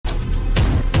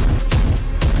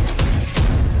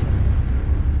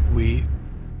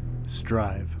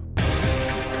strive.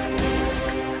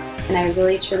 And I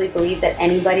really truly believe that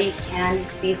anybody can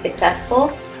be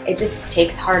successful. It just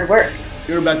takes hard work.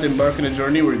 You're about to embark on a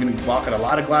journey where you're going to walk on a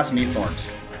lot of glass and eat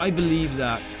thorns. I believe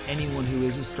that anyone who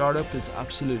is a startup is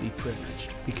absolutely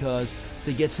privileged because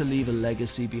they get to leave a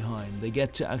legacy behind. They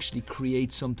get to actually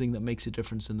create something that makes a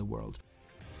difference in the world.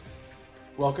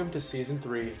 Welcome to Season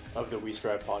 3 of the We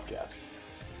Strive podcast,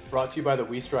 brought to you by the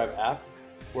We Strive app,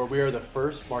 where we are the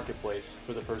first marketplace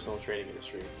for the personal training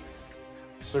industry.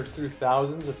 Search through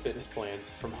thousands of fitness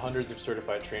plans from hundreds of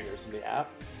certified trainers in the app,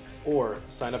 or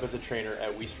sign up as a trainer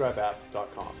at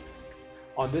westriveapp.com.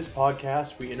 On this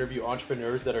podcast, we interview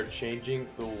entrepreneurs that are changing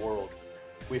the world.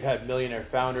 We've had millionaire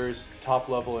founders,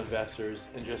 top-level investors,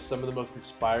 and just some of the most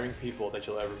inspiring people that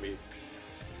you'll ever meet.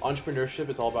 Entrepreneurship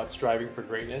is all about striving for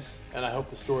greatness, and I hope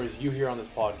the stories you hear on this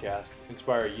podcast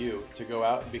inspire you to go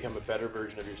out and become a better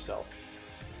version of yourself.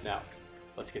 Now,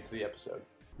 let's get to the episode.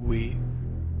 We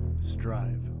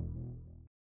strive.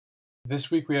 This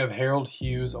week we have Harold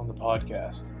Hughes on the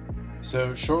podcast.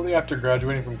 So shortly after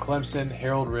graduating from Clemson,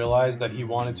 Harold realized that he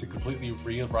wanted to completely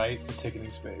rewrite the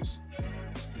ticketing space.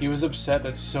 He was upset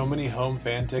that so many home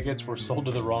fan tickets were sold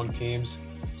to the wrong teams,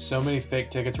 so many fake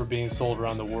tickets were being sold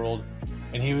around the world,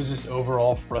 and he was just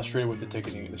overall frustrated with the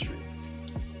ticketing industry.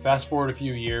 Fast forward a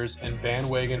few years, and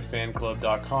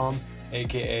bandwagonfanclub.com,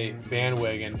 aka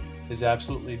Bandwagon, is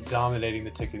absolutely dominating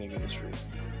the ticketing industry.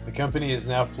 The company is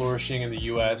now flourishing in the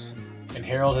US, and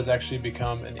Harold has actually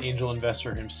become an angel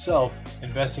investor himself,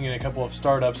 investing in a couple of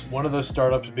startups, one of those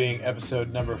startups being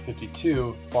episode number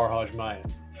 52, Farhaj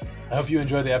Mayan. I hope you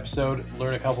enjoy the episode,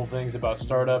 learn a couple things about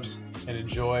startups, and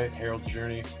enjoy Harold's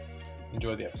journey.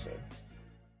 Enjoy the episode.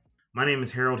 My name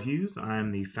is Harold Hughes.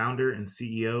 I'm the founder and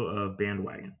CEO of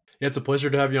Bandwagon. Yeah, it's a pleasure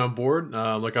to have you on board.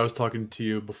 Like I was talking to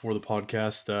you before the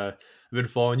podcast, I've been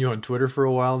following you on Twitter for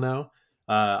a while now.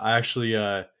 I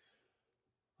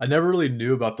never really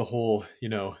knew about the whole,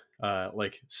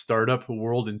 like startup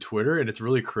world in Twitter, and it's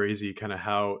really crazy kind of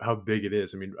how big it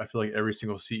is. I mean, I feel like every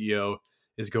single CEO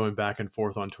is going back and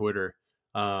forth on Twitter.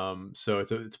 So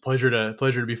it's a pleasure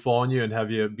to be following you and have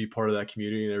you be part of that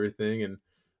community and everything. And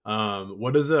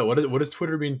what does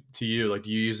Twitter mean to you? Like,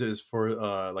 do you use it as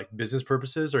for like business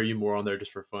purposes, or are you more on there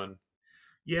just for fun?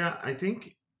 Yeah, I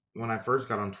think when I first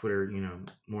got on Twitter,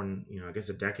 more than, I guess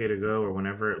a decade ago or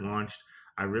whenever it launched,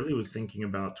 I really was thinking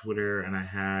about Twitter, and I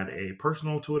had a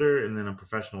personal Twitter and then a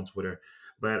professional Twitter.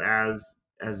 But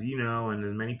as you know, and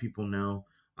as many people know,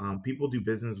 people do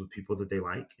business with people that they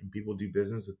like, and people do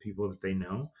business with people that they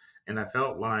know. And I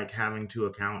felt like having two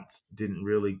accounts didn't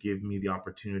really give me the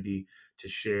opportunity to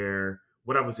share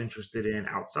what I was interested in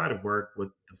outside of work with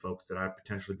the folks that I'd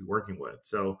potentially be working with.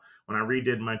 So when I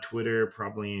redid my Twitter,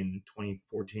 probably in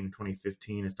 2014,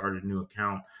 2015, and started a new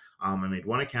account, I made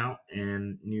one account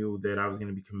and knew that I was going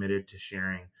to be committed to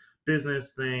sharing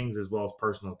business things as well as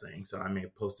personal things. So I may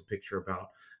post a picture about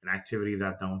an activity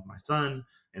that I've done with my son,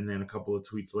 and then a couple of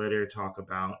tweets later talk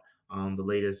about the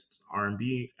latest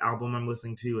R&B album I'm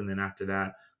listening to. And then after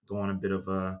that, go on a bit of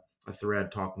a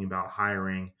thread talking about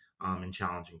hiring in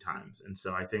challenging times. And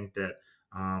so I think that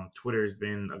Twitter has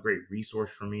been a great resource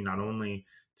for me, not only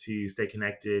to stay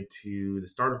connected to the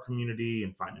startup community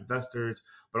and find investors,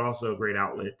 but also a great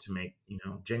outlet to make,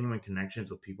 genuine connections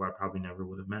with people I probably never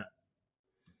would have met.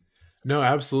 No,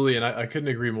 absolutely. And I couldn't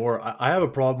agree more. I have a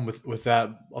problem with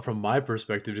that from my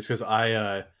perspective, just because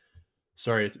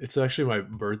sorry, it's actually my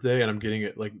birthday, and I'm getting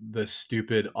it like the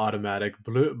stupid automatic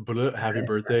happy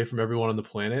birthday from everyone on the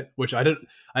planet, which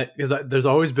because there's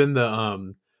always been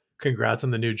the congrats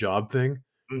on the new job thing,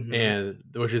 Mm-hmm. and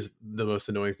which is the most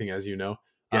annoying thing, as you know.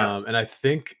 Yeah. And I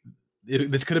think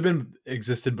this could have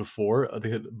existed before,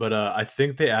 but I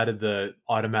think they added the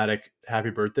automatic happy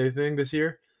birthday thing this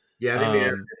year. Yeah, I think they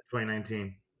added it in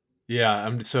 2019. Yeah,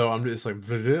 I'm just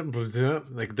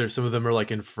like there's some of them are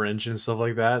like in French and stuff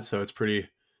like that, so it's pretty.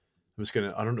 I'm just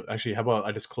gonna. I don't know. Actually, how about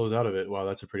I just close out of it? Wow,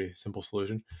 that's a pretty simple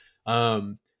solution.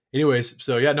 Anyways,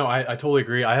 so yeah, no, I totally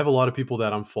agree. I have a lot of people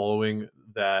that I'm following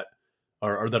that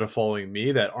are that are following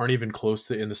me that aren't even close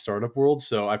to in the startup world.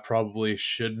 So I probably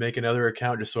should make another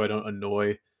account just so I don't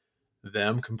annoy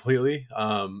them completely.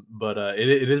 But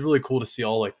it is really cool to see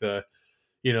all like the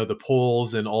the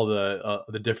polls and all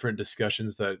the different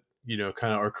discussions that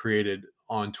kind of are created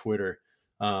on Twitter.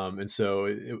 And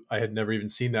so I had never even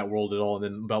seen that world at all. And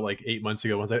then about like 8 months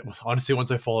ago, once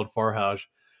I followed Farhaj,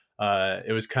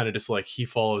 it was kind of just like he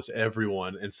follows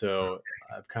everyone, and so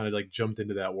I've kind of like jumped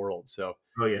into that world. So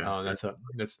that's how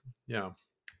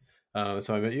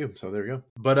I met you. So there we go.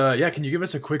 But yeah, can you give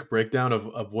us a quick breakdown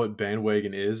of what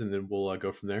Bandwagon is, and then we'll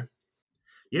go from there?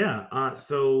 Yeah.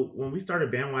 So when we started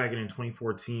Bandwagon in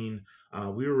 2014,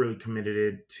 we were really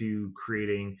committed to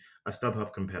creating a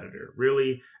StubHub competitor.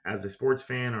 Really, as a sports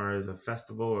fan or as a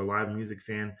festival or live music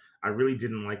fan, I really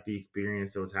didn't like the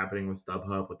experience that was happening with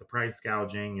StubHub with the price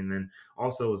gouging. And then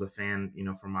also as a fan,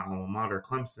 from my alma mater,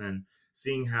 Clemson,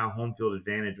 seeing how home field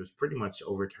advantage was pretty much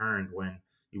overturned when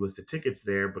you list the tickets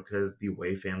there because the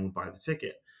away fan would buy the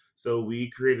ticket. So we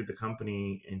created the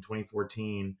company in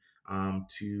 2014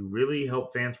 to really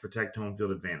help fans protect home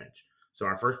field advantage. So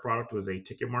our first product was a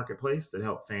ticket marketplace that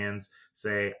helped fans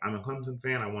say, I'm a Clemson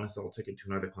fan, I want to sell a ticket to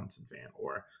another Clemson fan,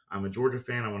 or I'm a Georgia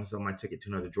fan, I want to sell my ticket to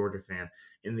another Georgia fan,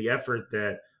 in the effort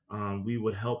that we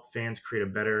would help fans create a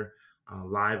better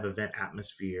live event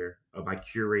atmosphere by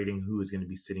curating who is going to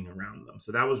be sitting around them.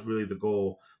 So that was really the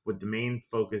goal, with the main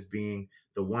focus being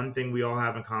the one thing we all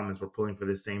have in common is we're pulling for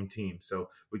the same team. So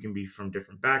we can be from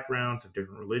different backgrounds, of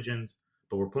different religions,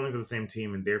 but we're pulling for the same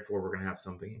team, and therefore we're going to have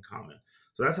something in common.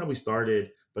 So that's how we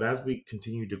started. But as we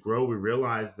continued to grow, we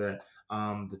realized that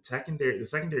the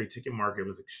secondary ticket market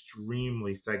was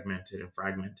extremely segmented and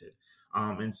fragmented.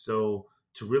 And so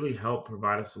to really help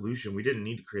provide a solution, we didn't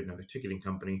need to create another ticketing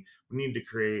company. We needed to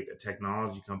create a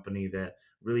technology company that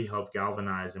really helped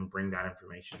galvanize and bring that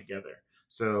information together.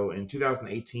 So in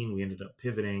 2018, we ended up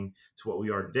pivoting to what we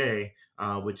are today,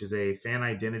 which is a fan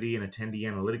identity and attendee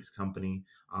analytics company,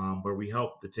 where we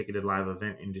help the ticketed live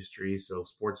event industry, so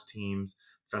sports teams,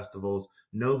 festivals,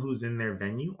 know who's in their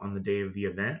venue on the day of the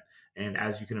event. And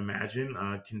as you can imagine,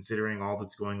 considering all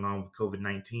that's going on with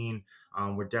COVID-19,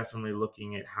 we're definitely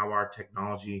looking at how our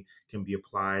technology can be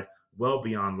applied well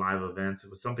beyond live events. It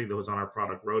was something that was on our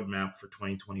product roadmap for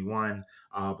 2021,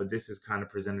 but this has kind of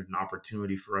presented an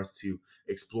opportunity for us to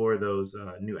explore those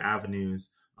new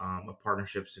avenues of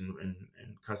partnerships and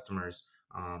customers,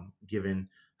 given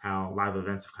how live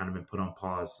events have kind of been put on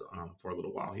pause for a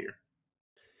little while here.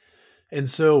 And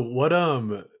so what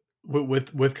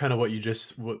with kind of what you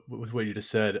just with what you just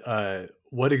said,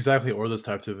 what exactly are those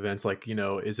types of events? Like,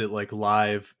 is it like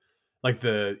live, like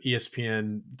the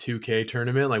ESPN 2K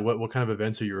tournament? Like what kind of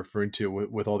events are you referring to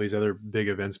with all these other big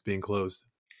events being closed?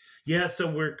 Yeah, so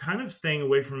we're kind of staying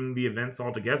away from the events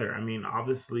altogether. I mean,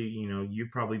 obviously, you've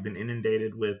probably been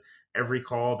inundated with every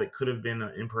call that could have been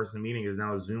an in-person meeting is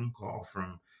now a Zoom call,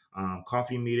 from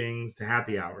coffee meetings to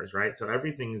happy hours, right? So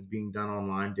everything is being done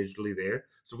online digitally there.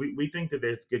 So we think that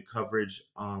there's good coverage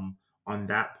on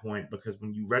that point, because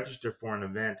when you register for an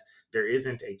event, there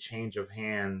isn't a change of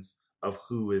hands of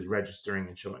who is registering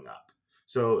and showing up.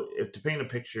 So if to paint a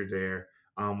picture there,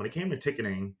 when it came to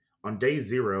ticketing, on day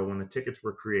zero, when the tickets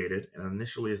were created and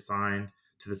initially assigned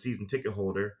to the season ticket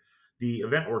holder, the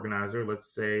event organizer, let's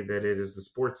say that it is the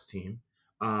sports team,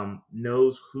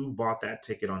 knows who bought that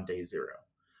ticket on day zero.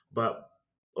 But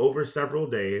over several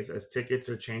days, as tickets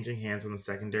are changing hands on the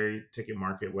secondary ticket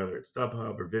market, whether it's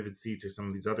StubHub or Vivid Seats or some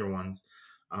of these other ones,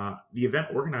 the event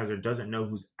organizer doesn't know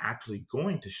who's actually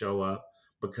going to show up,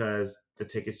 because the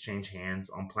tickets change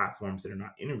hands on platforms that are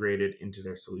not integrated into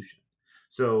their solution.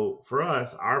 So for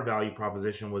us, our value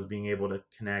proposition was being able to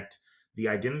connect the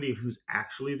identity of who's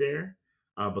actually there,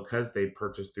 because they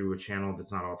purchased through a channel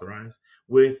that's not authorized,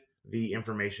 with the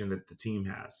information that the team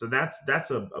has. So that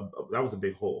was a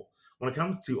big hole. When it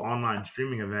comes to online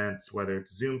streaming events, whether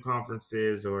it's Zoom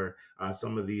conferences or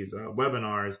some of these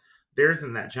webinars, there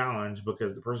isn't that challenge,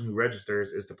 because the person who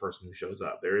registers is the person who shows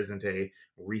up. There isn't a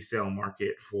resale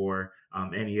market for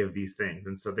any of these things.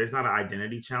 And so there's not an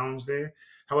identity challenge there.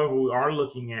 However, we are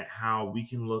looking at how we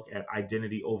can look at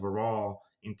identity overall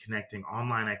in connecting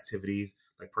online activities,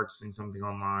 like purchasing something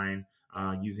online,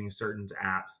 using certain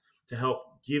apps, to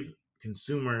help give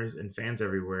consumers and fans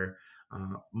everywhere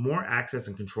more access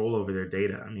and control over their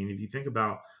data. I mean, if you think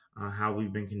about how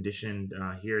we've been conditioned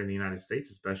here in the United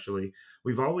States, especially,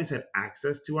 we've always had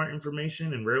access to our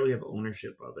information and rarely have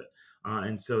ownership of it.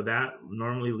 And so that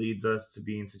normally leads us to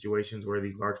be in situations where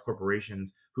these large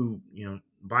corporations, who,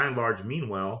 by and large mean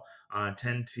well,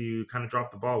 tend to kind of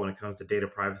drop the ball when it comes to data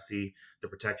privacy, the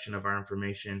protection of our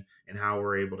information, and how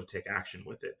we're able to take action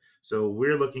with it. So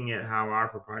we're looking at how our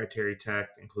proprietary tech,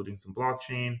 including some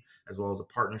blockchain, as well as a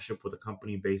partnership with a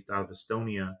company based out of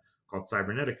Estonia called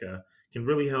Cybernetica, can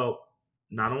really help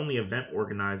not only event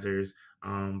organizers,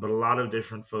 but a lot of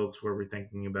different folks, where we're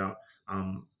thinking about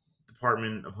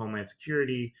Department of Homeland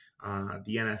Security,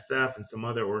 the NSF, and some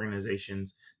other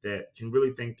organizations that can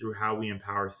really think through how we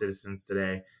empower citizens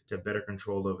today to have better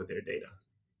control over their data.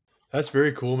 That's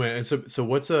very cool, man. And so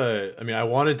what's I mean, I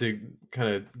wanted to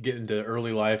kind of get into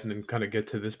early life and then kind of get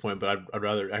to this point, but I'd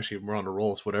rather actually, we're on a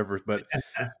roll, so whatever. But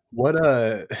what,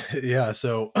 yeah.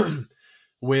 So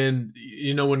when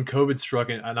when COVID struck,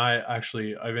 and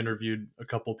I've interviewed a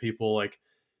couple people like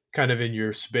kind of in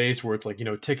your space where it's like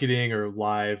ticketing or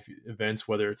live events,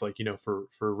 whether it's like for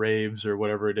raves or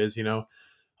whatever it is. You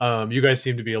guys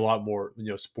seem to be a lot more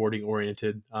sporting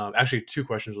oriented. Actually, two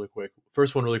questions really quick.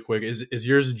 First one really quick is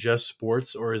yours just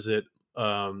sports, or is it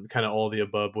kind of all the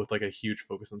above with like a huge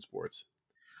focus on sports?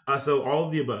 So all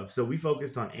of the above. So we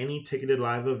focused on any ticketed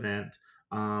live event.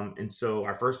 And so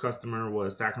our first customer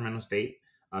was Sacramento State.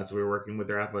 So we were working with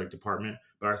their athletic department.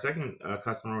 But our second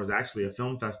customer was actually a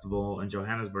film festival in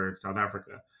Johannesburg, South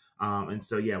Africa. And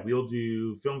so, yeah, we'll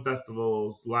do film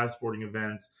festivals, live sporting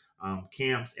events,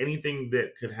 camps, anything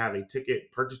that could have a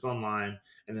ticket purchased online.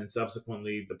 And then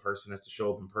subsequently, the person has to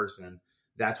show up in person.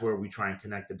 That's where we try and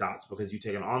connect the dots, because you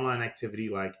take an online activity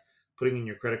like putting in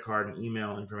your credit card and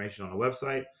email information on a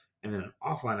website, and then an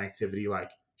offline activity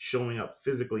like showing up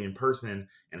physically in person,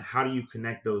 and how do you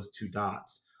connect those two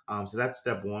dots? So that's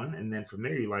step one. And then from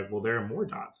there, you're like, well, there are more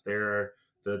dots. There are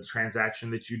the transaction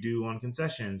that you do on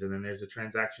concessions, and then there's a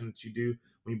transaction that you do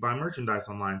when you buy merchandise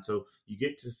online. So you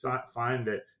get to find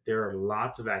that there are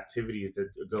lots of activities that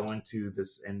go into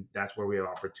this, and that's where we have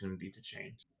opportunity to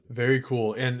change. Very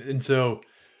cool. And so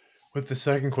with the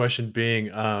second question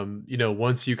being,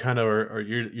 once you kind of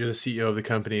you're the CEO of the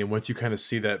company, and once you kind of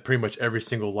see that pretty much every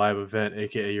single live event,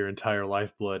 aka your entire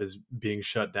lifeblood, is being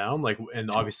shut down, like, and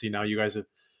obviously now you guys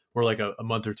we're like a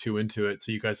month or two into it,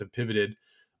 so you guys have pivoted.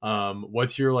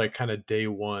 What's your like kind of day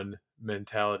one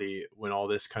mentality when all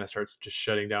this kind of starts just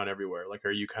shutting down everywhere? Like,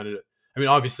 are you kind of, I mean,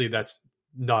 obviously that's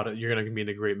not, you're going to be in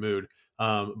a great mood.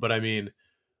 But I mean,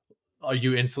 are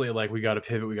you instantly like, we got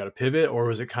to pivot? Or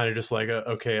was it kind of just like,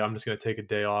 okay, I'm just going to take a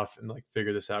day off and like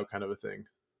figure this out kind of a thing?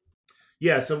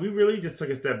 Yeah, so we really just took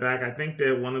a step back. I think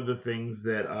that one of the things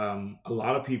that a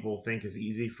lot of people think is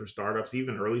easy for startups,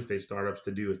 even early stage startups,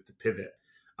 to do is to pivot.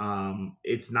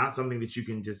 It's not something that you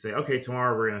can just say, okay,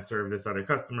 tomorrow we're going to serve this other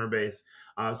customer base.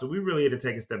 So we really had to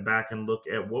take a step back and look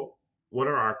at what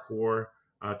are our core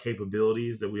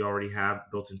capabilities that we already have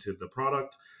built into the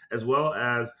product, as well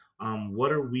as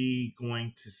what are we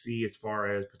going to see as far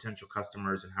as potential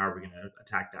customers, and how are we going to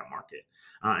attack that market.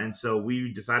 And so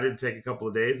we decided to take a couple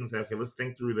of days and say, okay, let's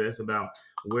think through this about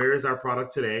where is our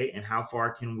product today, and how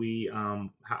far can we,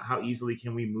 how easily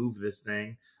can we move this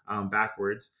thing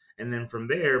backwards. And then from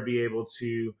there, be able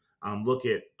to look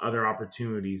at other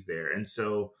opportunities there. And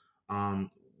so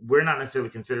we're not necessarily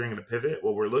considering it a pivot.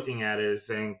 What we're looking at is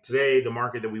saying today, the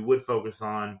market that we would focus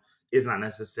on is not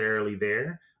necessarily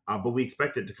there, but we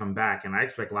expect it to come back. And I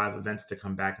expect live events to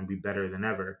come back and be better than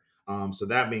ever. So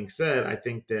that being said, I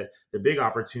think that the big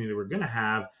opportunity we're going to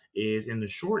have is in the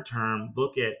short term,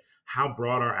 look at how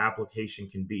broad our application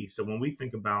can be. So when we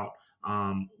think about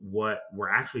what we're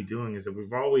actually doing, is that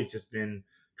we've always just been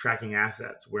tracking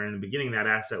assets, where in the beginning that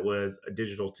asset was a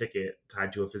digital ticket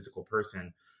tied to a physical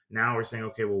person. Now we're saying,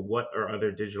 okay, well, what are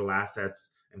other digital assets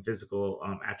and physical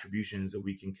attributions that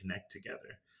we can connect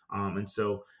together? And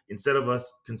so instead of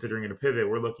us considering it a pivot,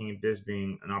 we're looking at this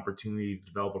being an opportunity to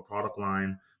develop a product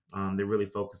line that really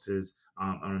focuses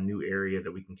on a new area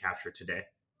that we can capture today.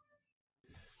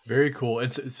 Very cool.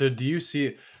 And so do you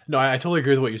see, no, I totally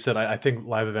agree with what you said. I think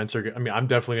live events are, I mean, I'm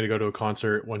definitely going to go to a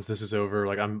concert once this is over.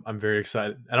 Like I'm very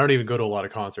excited. I don't even go to a lot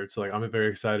of concerts. So like, I'm very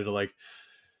excited to like,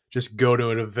 just go to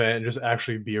an event and just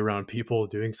actually be around people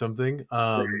doing something.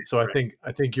 So I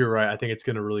think you're right. I think it's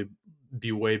going to really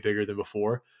be way bigger than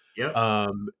before. Yep.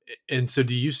 And so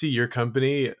do you see your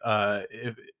company,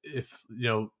 if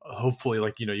hopefully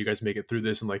like, you guys make it through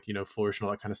this and like, flourish and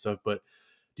all that kind of stuff, but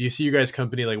do you see your guys'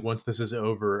 company, like once this is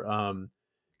over,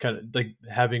 kind of like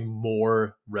having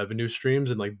more revenue streams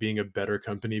and like being a better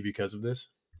company because of this?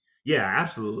 Yeah,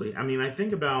 absolutely. I mean, I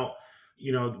think about,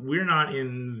 we're not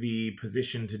in the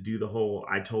position to do the whole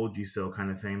 "I told you so"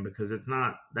 kind of thing, because that's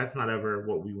not ever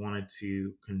what we wanted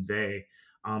to convey.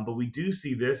 But we do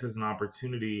see this as an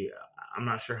opportunity. I'm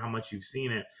not sure how much you've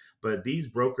seen it, but these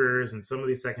brokers and some of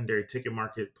these secondary ticket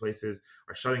marketplaces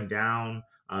are shutting down,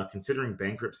 considering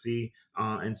bankruptcy.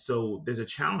 And so there's a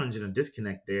challenge and a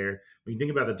disconnect there. When you think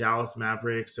about the Dallas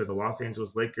Mavericks or the Los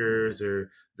Angeles Lakers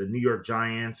or the New York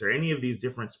Giants or any of these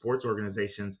different sports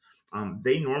organizations,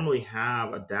 they normally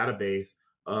have a database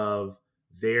of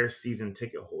their season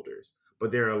ticket holders.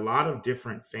 But there are a lot of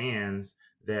different fans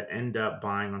that end up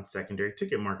buying on secondary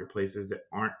ticket marketplaces that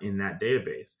aren't in that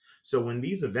database. So when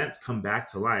these events come back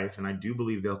to life, and I do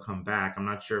believe they'll come back, I'm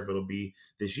not sure if it'll be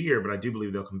this year, but I do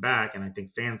believe they'll come back. And I think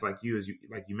fans like you,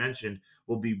 like you mentioned,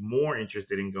 will be more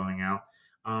interested in going out.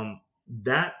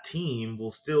 that team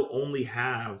will still only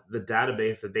have the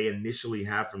database that they initially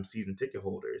have from season ticket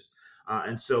holders.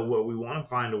 And so what we want to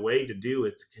find a way to do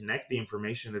is to connect the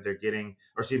information that they're getting,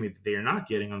 or excuse me, that they are not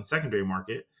getting on the secondary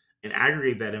market, and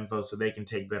aggregate that info so they can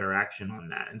take better action on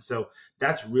that. And so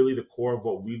that's really the core of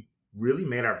what we really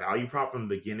made our value prop from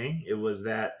the beginning. It was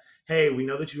that, hey, we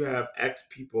know that you have X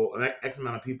people, X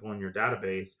amount of people in your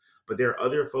database, but there are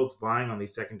other folks buying on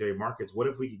these secondary markets. What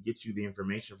if we could get you the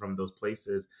information from those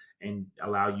places and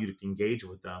allow you to engage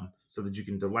with them so that you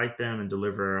can delight them and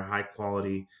deliver a high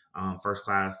quality, first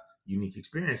class, unique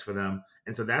experience for them?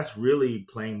 And so that's really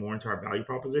playing more into our value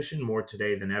proposition more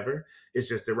today than ever. It's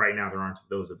just that right now there aren't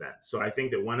those events. So I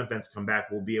think that when events come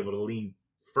back, we'll be able to lean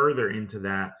further into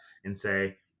that and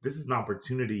say, this is an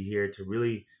opportunity here to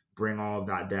really bring all of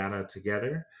that data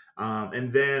together.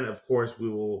 And then, of course, we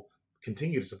will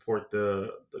continue to support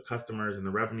the customers and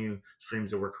the revenue streams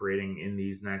that we're creating in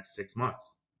these next 6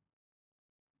 months.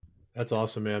 That's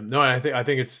awesome, man. No, I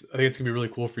think it's gonna be really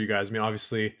cool for you guys. I mean,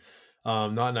 obviously,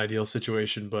 not an ideal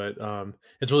situation, but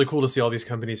it's really cool to see all these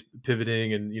companies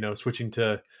pivoting and switching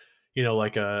to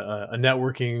like a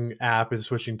networking app and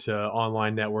switching to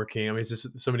online networking. I mean, it's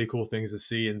just so many cool things to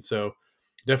see, and so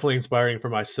definitely inspiring for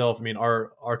myself. I mean,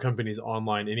 our company's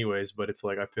online anyways, but it's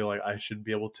like I feel like I should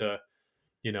be able to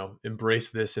embrace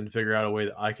this and figure out a way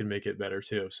that I can make it better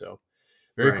too. So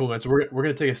very cool, man. So we're going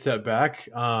to take a step back.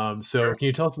 So can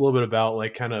you tell us a little bit about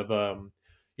like kind of,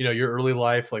 your early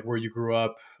life, like where you grew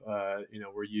up,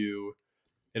 were you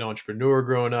an entrepreneur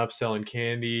growing up selling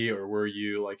candy, or were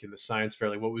you like in the science fair?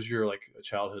 Like what was your like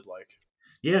childhood like?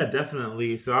 Yeah,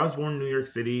 definitely. So I was born in New York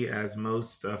City, as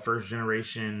most first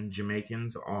generation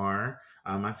Jamaicans are.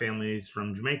 My family is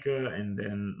from Jamaica, and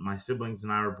then my siblings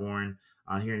and I were born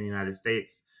here in the United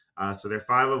States. So there are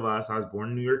 5 of us. I was born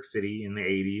in New York City in the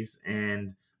 80s.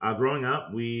 And growing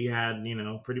up, we had,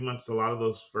 pretty much a lot of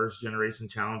those first generation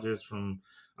challenges, from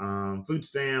food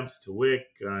stamps to WIC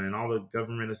and all the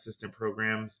government assistant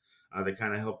programs that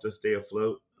kind of helped us stay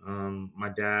afloat. My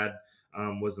dad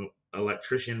was an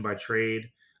electrician by trade,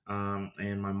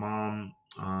 and my mom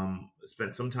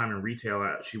spent some time in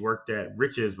retail. She worked at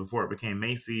Riches before it became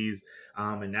Macy's,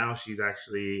 and now she's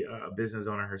actually a business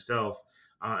owner herself.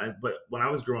 But when I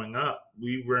was growing up,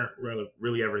 we weren't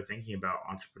really ever thinking about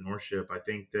entrepreneurship. I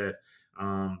think that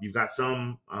you've got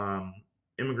some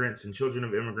immigrants and children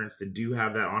of immigrants that do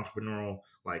have that entrepreneurial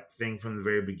like thing from the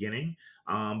very beginning.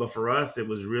 But for us, it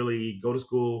was really go to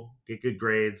school, get good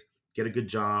grades, get a good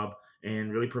job,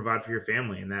 and really provide for your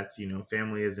family. And that's,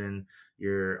 family is in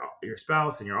your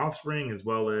spouse and your offspring, as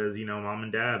well as, mom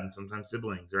and dad and sometimes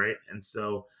siblings. Right. And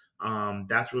so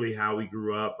that's really how we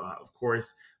grew up. Of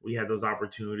course, we had those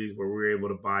opportunities where we were able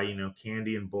to buy,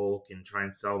 candy in bulk and try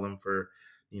and sell them for,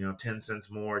 10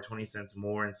 cents more, 20 cents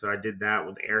more. And so I did that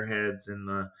with Airheads in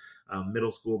the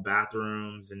middle school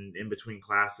bathrooms and in between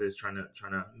classes, trying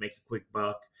to make a quick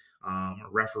buck,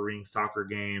 refereeing soccer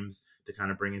games to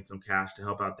kind of bring in some cash to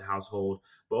help out the household.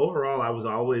 But overall, I was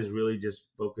always really just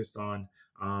focused on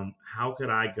how could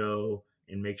I go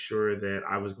and make sure that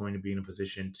I was going to be in a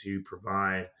position to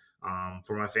provide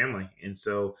for my family. And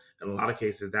so in a lot of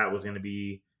cases, that was going to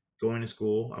be going to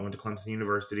school. I went to Clemson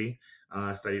University,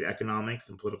 studied economics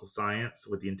and political science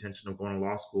with the intention of going to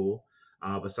law school,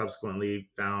 but subsequently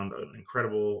found an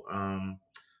incredible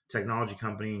technology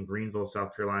company in Greenville,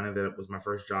 South Carolina, that was my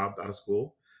first job out of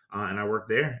school. And I worked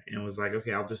there and was like,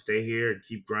 okay, I'll just stay here and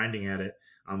keep grinding at it.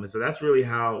 And so that's really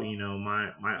how,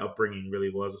 my upbringing really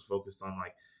was focused on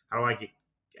like, how do I get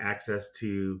access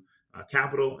to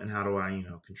capital, and how do I,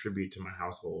 contribute to my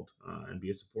household and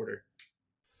be a supporter.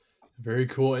 Very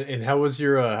cool. And how was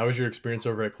your experience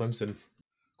over at Clemson?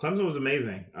 Clemson was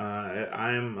amazing.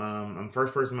 I'm the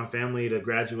first person in my family to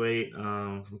graduate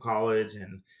from college,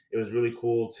 and it was really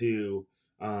cool to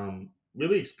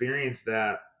really experience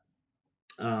that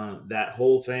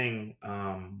whole thing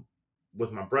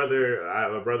with my brother. I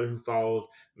have a brother who followed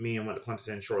me and went to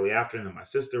Clemson shortly after, and then my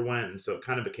sister went, and so it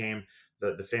kind of became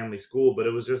the family school. But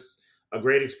it was just a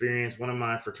great experience. One of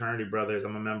my fraternity brothers,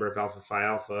 I'm a member of Alpha Phi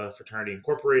Alpha Fraternity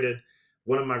Incorporated.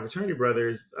 One of my fraternity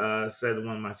brothers said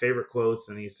one of my favorite quotes,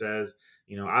 and he says,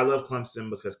 I love Clemson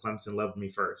because Clemson loved me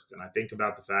first. And I think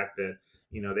about the fact that,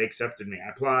 they accepted me. I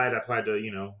applied to,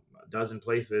 a dozen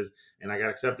places, and I got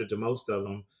accepted to most of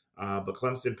them. But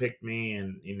Clemson picked me,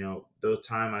 and, the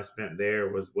time I spent there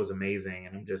was amazing.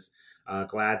 And I'm just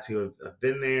glad to have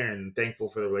been there, and thankful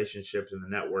for the relationships and the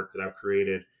network that I've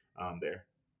created there.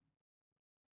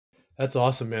 That's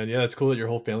awesome, man. Yeah, it's cool that your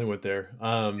whole family went there.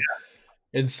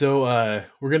 And so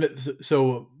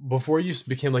so before you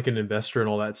became like an investor and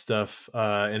all that stuff,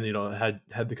 and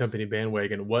had the company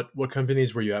Bandwagon, what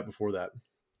companies were you at before that?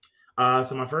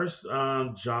 So my first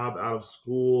job out of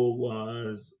school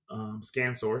was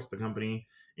ScanSource, the company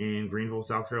in Greenville,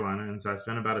 South Carolina, and so I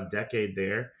spent about a decade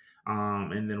there.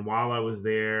 And then while I was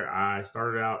there, I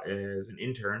started out as an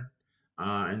intern,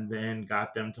 and then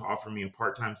got them to offer me a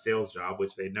part-time sales job,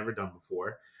 which they'd never done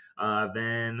before.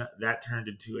 Then that turned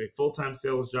into a full-time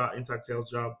sales job, inside sales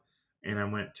job, and I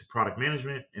went to product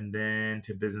management and then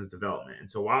to business development. And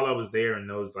so while I was there in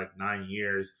those like 9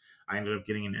 years, I ended up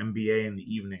getting an MBA in the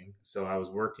evening. So I was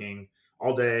working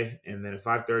all day, and then at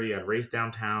 5:30, I'd race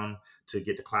downtown to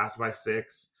get to class by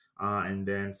 6. And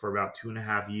then for about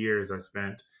 2.5 years, I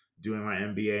spent doing my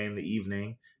MBA in the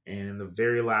evening. And in the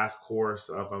very last course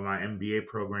of my MBA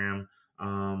program,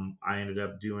 I ended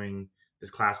up doing this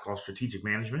class called Strategic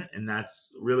Management, and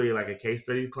that's really like a case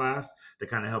studies class that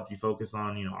kind of help you focus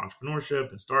on entrepreneurship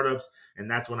and startups. And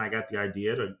that's when I got the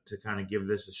idea to kind of give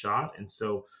this a shot. And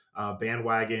so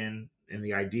Bandwagon and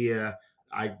the idea,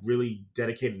 I really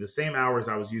dedicated the same hours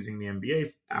I was using the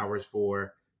MBA hours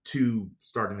for to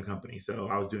starting the company. So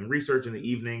I was doing research in the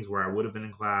evenings where I would have been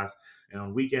in class, and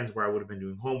on weekends where I would have been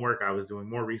doing homework, I was doing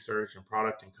more research and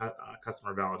product and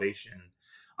customer validation.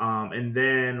 And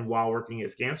then while working at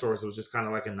ScanSource, it was just kind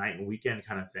of like a night and weekend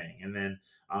kind of thing. And then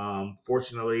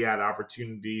fortunately, I had an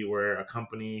opportunity where a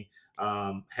company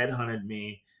headhunted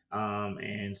me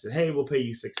and said, "Hey, we'll pay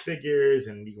you 6 figures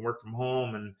and you can work from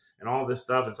home and all this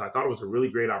stuff." And so I thought it was a really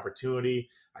great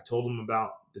opportunity. I told them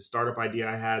about the startup idea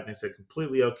I had, and they said,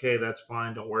 "Completely okay, that's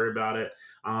fine, don't worry about it."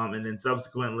 And then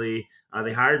subsequently,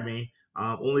 they hired me,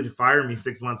 only to fire me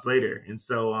 6 months later. And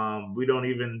so we don't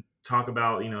even talk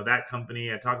about that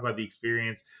company. I talk about the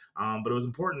experience, but it was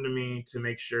important to me to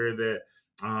make sure that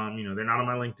they're not on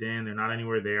my LinkedIn, they're not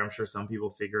anywhere there. I'm sure some people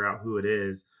figure out who it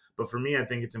is, but for me, I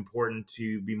think it's important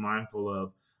to be mindful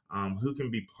of who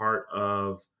can be part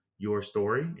of your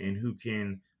story and who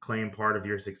can claim part of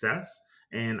your success.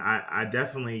 And I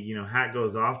definitely, hat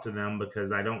goes off to them,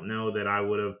 because I don't know that I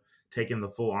would have taken the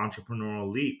full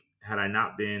entrepreneurial leap had I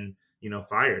not been,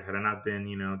 fired, had I not been,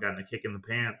 gotten a kick in the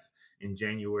pants in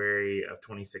January of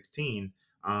 2016.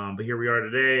 But here we are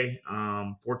today,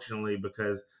 fortunately,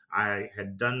 because I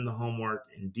had done the homework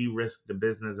and de-risked the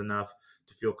business enough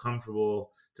to feel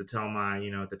comfortable to tell my,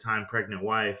 at the time, pregnant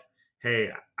wife,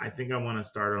 "Hey, I think I want to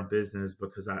start a business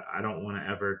because I don't want to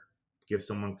ever give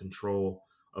someone control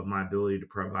of my ability to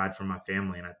provide for my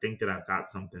family. And I think that I've got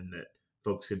something that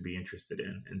folks could be interested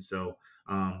in." And so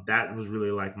that was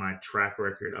really like my track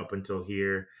record up until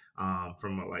here,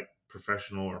 from a like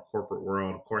professional or corporate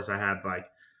world. Of course, I had like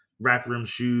Rack Room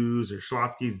Shoes or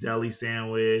Schlotsky's Deli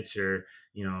Sandwich, or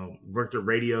worked at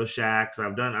Radio Shack. So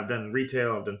I've done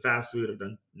retail, I've done fast food, I've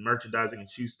done merchandising and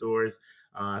shoe stores.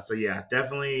 So yeah,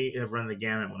 definitely have run the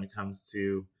gamut when it comes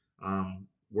to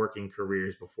working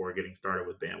careers before getting started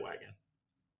with Bandwagon.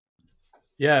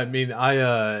 Yeah, I mean,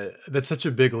 that's such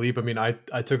a big leap. I mean,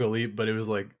 I took a leap, but it was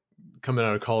like coming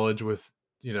out of college with,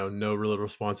 no real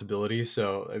responsibility.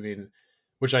 So, I mean,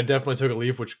 which I definitely took a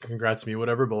leap, which congrats me,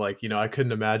 whatever. But like, I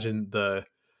couldn't imagine the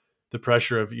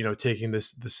pressure of, taking the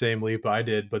same leap I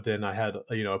did, but then I had,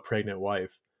 a pregnant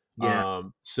wife. Yeah.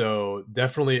 So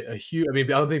definitely a huge, I mean,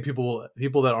 I don't think people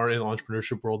that aren't in the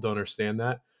entrepreneurship world don't understand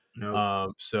that.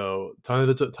 No. So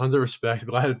tons of respect.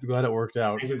 Glad it worked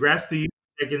out. And congrats to you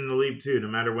taking the leap too. No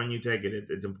matter when you take it,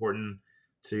 it's important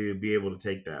to be able to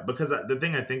take that, because the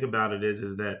thing I think about it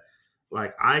is that,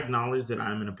 like, I acknowledge that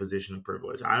I'm in a position of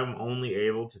privilege. I'm only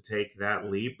able to take that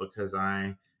leap because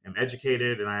I am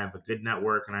educated and I have a good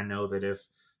network, and I know that if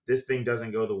this thing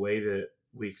doesn't go the way that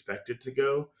we expect it to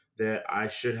go, that I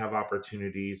should have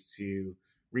opportunities to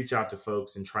reach out to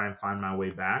folks and try and find my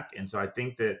way back. And so I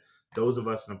think that those of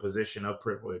us in a position of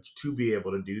privilege to be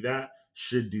able to do that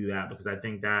should do that, because I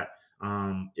think that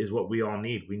is what we all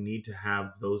need. We need to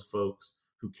have those folks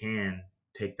who can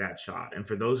take that shot. And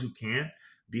for those who can't,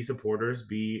 be supporters,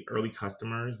 be early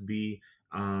customers, be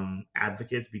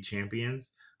advocates, be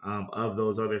champions of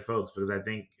those other folks, because I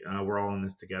think we're all in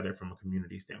this together from a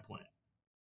community standpoint.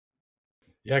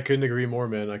 Yeah, I couldn't agree more,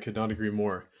 man. I could not agree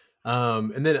more.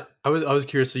 And then I was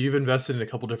curious. So you've invested in a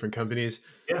couple different companies.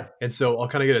 Yeah. And so I'll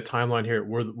kind of get a timeline here.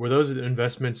 Were those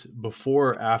investments before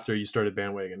or after you started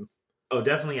Bandwagon? Oh,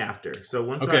 definitely after. So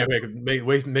once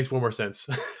makes one more sense.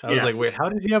 I was like, wait, how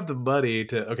did he have the money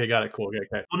to? Okay, got it. Cool.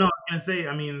 Okay. Well, no, I was gonna say.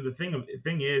 I mean, the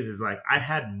thing is like I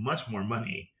had much more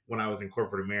money when I was in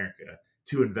corporate America,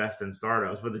 to invest in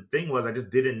startups. But the thing was, I just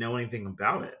didn't know anything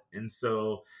about it. And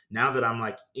so now that I'm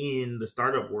like in the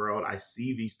startup world, I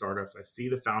see these startups, I see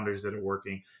the founders that are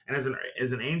working. And as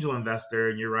an angel investor,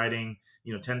 and you're writing,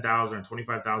 $10,000 or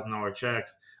 $25,000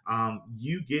 checks,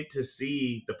 you get to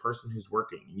see the person who's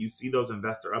working. You see those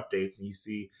investor updates, and you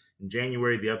see in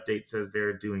January the update says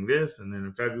they're doing this, and then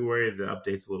in February the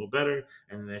update's a little better,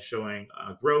 and then they're showing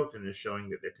growth, and they're showing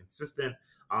that they're consistent.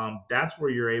 That's where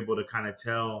you're able to kind of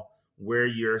tell where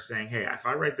you're saying, hey, if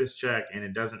I write this check and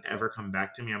it doesn't ever come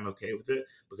back to me, I'm okay with it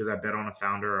because I bet on a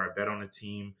founder or I bet on a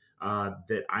team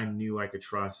that I knew I could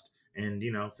trust. And,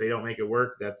 if they don't make it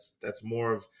work, that's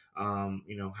more of,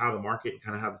 how the market and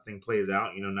kind of how this thing plays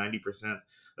out. 90%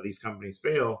 of these companies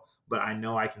fail, but I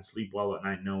know I can sleep well at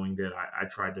night knowing that I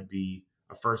tried to be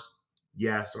a first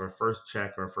yes or a first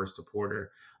check or a first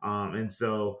supporter. And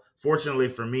so fortunately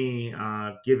for me,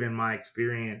 given my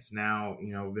experience now,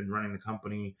 I've been running the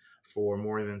company for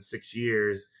more than 6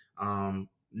 years.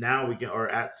 Now we can, or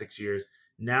at 6 years,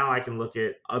 now I can look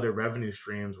at other revenue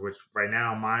streams, which right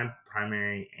now my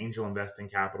primary angel investing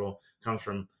capital comes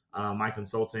from my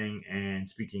consulting and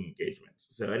speaking engagements.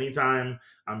 So anytime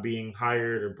I'm being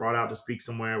hired or brought out to speak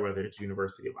somewhere, whether it's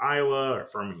University of Iowa or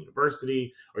Furman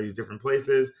University or these different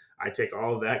places, I take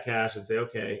all of that cash and say,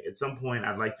 okay, at some point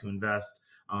I'd like to invest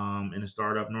in a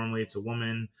startup. Normally it's a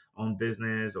woman-owned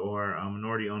business or a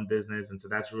minority-owned business. And so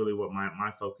that's really what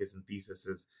my focus and thesis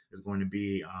is going to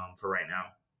be for right now.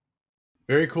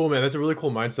 Very cool, man. That's a really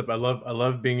cool mindset. I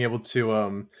love being able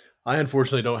to, I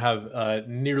unfortunately don't have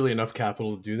nearly enough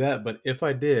capital to do that, but if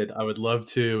I did, I would love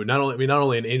to not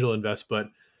only an angel invest, but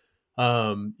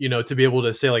to be able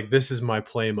to say like, this is my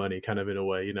play money kind of in a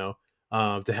way,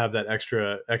 to have that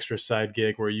extra side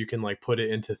gig where you can like put it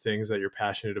into things that you're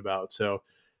passionate about. So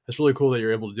that's really cool that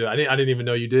you're able to do it. I didn't even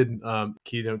know you did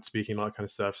keynote speaking, all that kind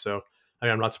of stuff. So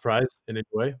I'm not surprised in any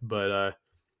way, but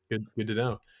good to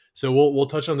know. So we'll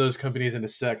touch on those companies in a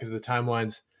sec because the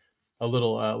timeline's a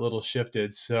little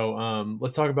shifted. So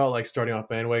let's talk about like starting off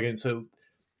Bandwagon. So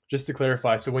just to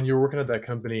clarify, so when you were working at that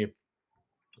company,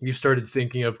 you started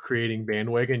thinking of creating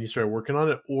Bandwagon, you started working on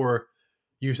it, or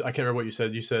I can't remember what you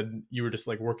said. You said you were just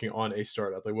like working on a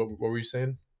startup. Like what were you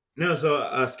saying? No, so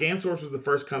ScanSource was the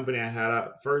first company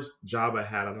first job I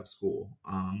had out of school.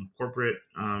 Corporate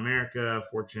America,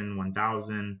 Fortune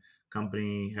 1000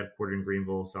 company headquartered in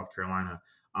Greenville, South Carolina.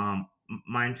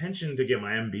 My intention to get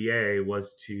my MBA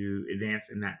was to advance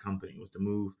in that company, was to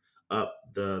move up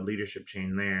the leadership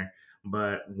chain there.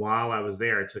 But while I was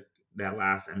there, I took that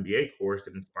last MBA course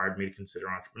that inspired me to consider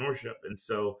entrepreneurship. And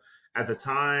so at the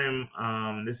time,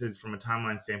 this is from a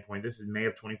timeline standpoint, this is May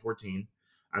of 2014.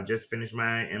 I've just finished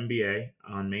my MBA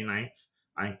on May 9th.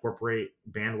 I incorporate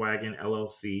Bandwagon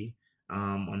LLC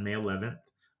on May 11th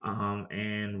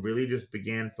and really just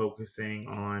began focusing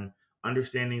on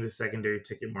understanding the secondary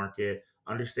ticket market,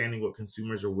 understanding what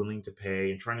consumers are willing to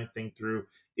pay, and trying to think through,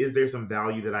 is there some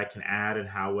value that I can add and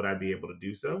how would I be able to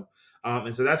do so?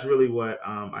 And so that's really what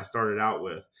I started out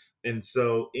with. And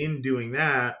so in doing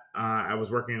that, I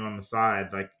was working on the side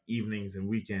like evenings and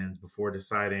weekends before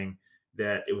deciding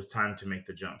that it was time to make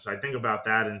the jump. So I think about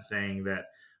that and saying that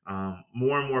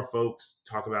more and more folks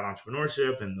talk about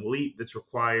entrepreneurship and the leap that's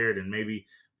required. And maybe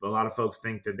a lot of folks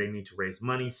think that they need to raise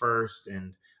money first.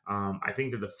 And I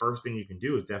think that the first thing you can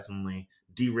do is definitely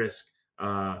de-risk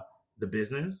the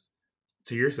business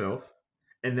to yourself.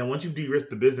 And then once you've de-risked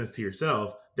the business to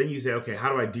yourself, then you say, okay,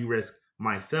 how do I de-risk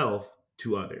myself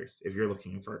to others? If you're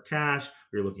looking for cash,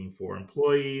 you're looking for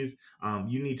employees,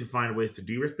 you need to find ways to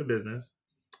de-risk the business.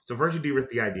 So first you de-risk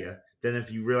the idea. Then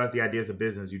if you realize the idea is a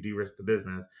business, you de-risk the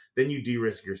business. Then you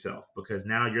de-risk yourself because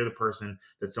now you're the person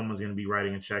that someone's going to be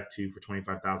writing a check to for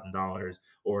 $25,000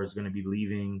 or is going to be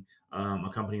leaving a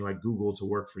company like Google to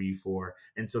work for you for.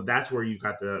 And so that's where you've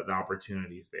got the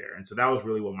opportunities there. And so that was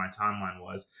really what my timeline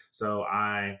was. So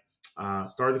I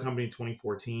started the company in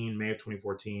 2014, May of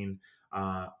 2014.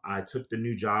 I took the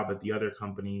new job at the other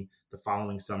company the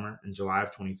following summer in July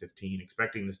of 2015,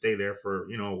 expecting to stay there for,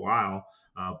 a while.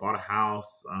 Bought a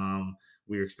house.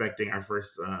 We were expecting our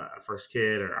first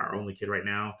kid, or our only kid right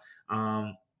now.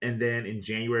 And then in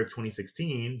January of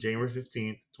 2016, January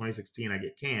 15th, 2016, I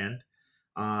get canned.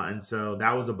 And so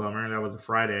that was a bummer. That was a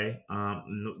Friday.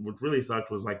 What really sucked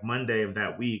was like Monday of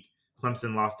that week,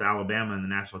 Clemson lost to Alabama in the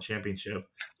national championship.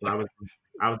 So I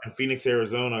was in Phoenix,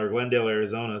 Arizona, or Glendale,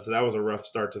 Arizona. So that was a rough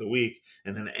start to the week,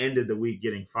 and then ended the week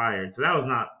getting fired. So that was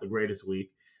not the greatest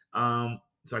week.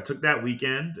 So I took that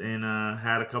weekend and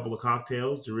had a couple of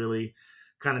cocktails to really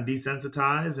kind of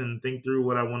desensitize and think through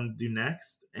what I wanted to do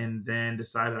next, and then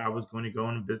decided I was going to go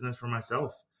into business for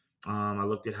myself. I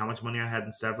looked at how much money I had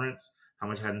in severance, how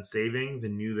much I had in savings,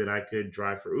 and knew that I could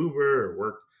drive for Uber or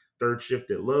work third shift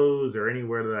at Lowe's or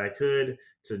anywhere that I could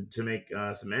to make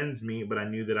some ends meet. But I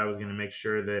knew that I was going to make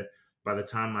sure that by the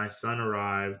time my son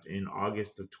arrived in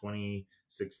August of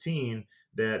 2016,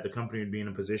 that the company would be in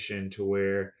a position to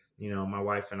where, my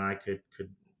wife and I could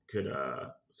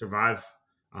survive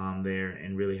there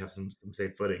and really have some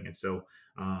safe footing. And so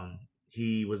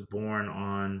he was born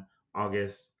on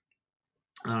August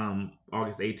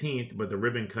August 18th, but the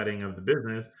ribbon cutting of the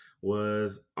business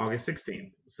was August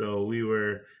 16th. So we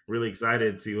were really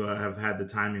excited to have had the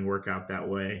timing work out that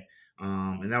way.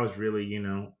 And that was really,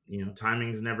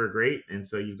 timing is never great. And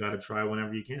so you've got to try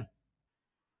whenever you can.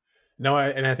 No,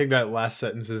 I think that last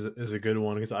sentence is a good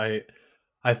one, because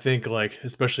I think, like,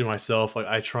 especially myself, like,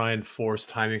 I try and force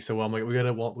timing so well. I'm like, we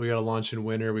gotta launch in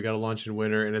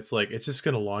winter, and it's like it's just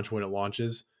gonna launch when it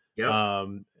launches. Yep.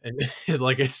 And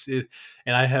like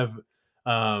and I have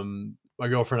my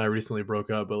girlfriend and I recently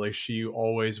broke up, but like she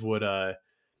always would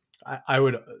I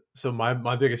would so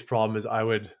my biggest problem is I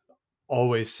would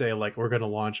always say, like, we're gonna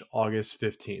launch August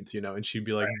 15th, and she'd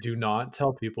be like, do not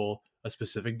tell people a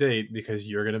specific date because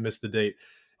you're gonna miss the date.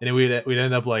 And then we'd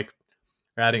end up like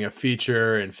adding a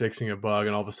feature and fixing a bug,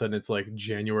 and all of a sudden it's like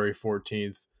January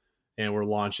 14th and we're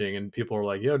launching, and people are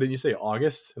like, yo, didn't you say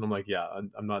August? And I'm like, yeah,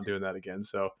 I'm not doing that again.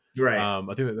 So Right.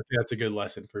 I think that's a good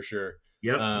lesson for sure.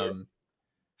 Yep.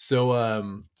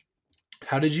 So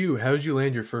how did you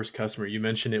land your first customer? You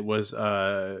mentioned it was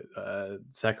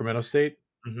Sacramento State.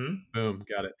 Mm-hmm. Boom,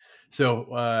 got it. So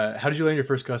how did you land your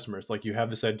first customers? Like, you have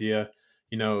this idea,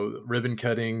 ribbon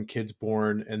cutting, kids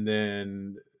born, and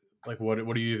then like what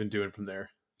are you even doing from there?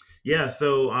 Yeah.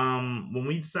 So when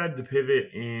we decided to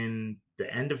pivot in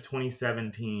the end of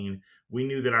 2017, we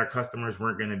knew that our customers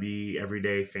weren't going to be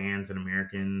everyday fans and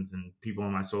Americans and people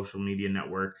on my social media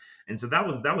network. And so that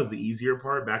was the easier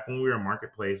part. Back when we were a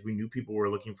marketplace, we knew people were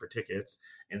looking for tickets.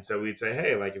 And so we'd say,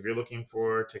 hey, like, if you're looking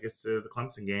for tickets to the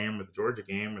Clemson game or the Georgia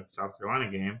game or the South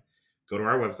Carolina game, go to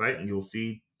our website and you'll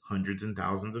see hundreds and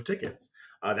thousands of tickets.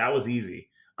 That was easy.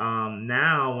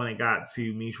 Now, when it got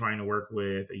to me trying to work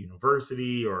with a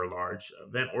university or a large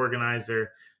event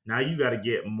organizer, now you got to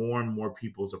get more and more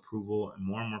people's approval and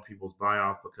more people's buy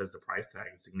off, because the price tag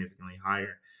is significantly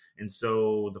higher. And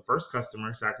so the first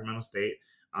customer, Sacramento State,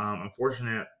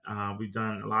 unfortunate, we've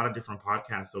done a lot of different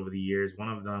podcasts over the years. One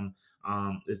of them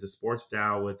is the Sports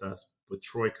Style with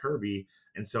Troy Kirby.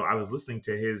 And so I was listening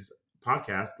to his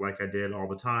podcast like I did all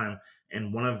the time.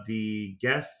 And one of the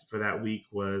guests for that week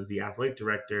was the athletic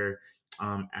director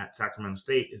at Sacramento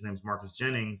State. His name is Marcus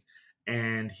Jennings.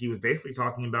 And he was basically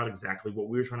talking about exactly what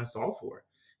we were trying to solve for.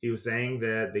 He was saying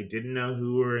that they didn't know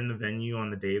who were in the venue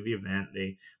on the day of the event.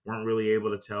 They weren't really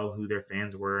able to tell who their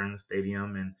fans were in the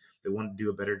stadium, and they wanted to do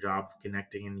a better job of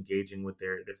connecting and engaging with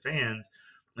their fans.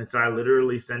 And so I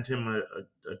literally sent him a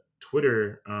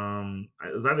Twitter,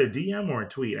 it was either DM or a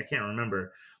tweet, I can't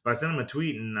remember, but I sent him a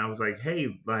tweet and I was like,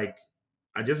 hey, like,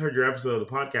 I just heard your episode of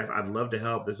the podcast. I'd love to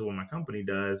help. This is what my company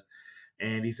does.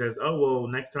 And he says, oh, well,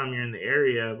 next time you're in the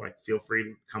area, like, feel free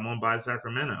to come on by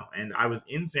Sacramento. And I was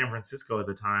in San Francisco at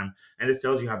the time. And this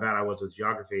tells you how bad I was with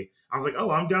geography. I was like,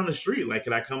 oh, I'm down the street. Like,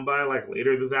 could I come by like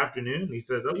later this afternoon? And he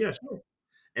says, oh, yeah, sure.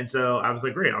 And so I was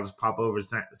like, great, I'll just pop over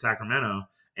to Sacramento.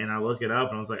 And I look it up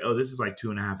and I was like, oh, this is like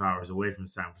 2.5 hours away from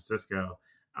San Francisco.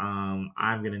 I'm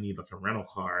going to need like a rental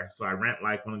car. So I rent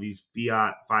like one of these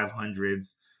Fiat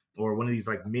 500s or one of these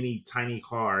like mini tiny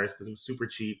cars because it was super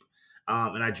cheap.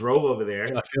 And I drove over there.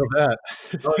 I feel that.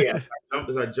 Oh yeah.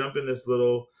 So I jump in this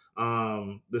little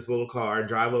car and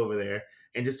drive over there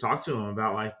and just talk to them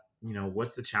about, like,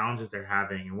 what's the challenges they're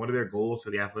having and what are their goals for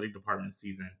the athletic department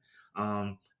season.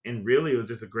 And really it was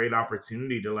just a great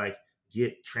opportunity to like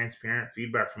get transparent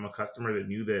feedback from a customer that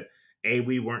knew that A,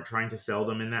 we weren't trying to sell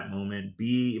them in that moment.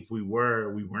 B, if we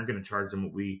weren't going to charge them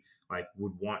what we like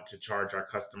would want to charge our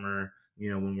customer,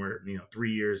 when we're,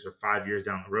 3 years or 5 years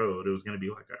down the road. It was going to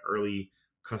be like an early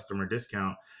customer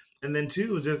discount. And then two,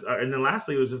 it was just, and then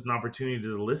lastly, it was just an opportunity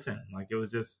to listen. Like, it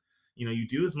was just, you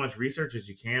do as much research as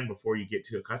you can before you get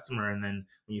to a customer. And then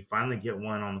when you finally get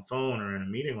one on the phone or in a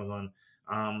meeting with one,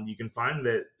 you can find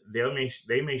that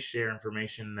they may share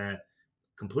information that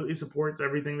completely supports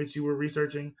everything that you were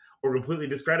researching or completely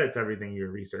discredits everything you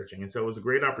were researching. And so it was a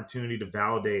great opportunity to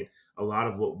validate a lot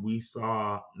of what we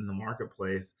saw in the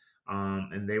marketplace.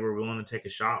 And they were willing to take a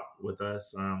shot with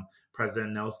us.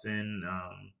 President Nelson,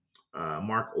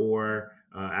 Mark Orr,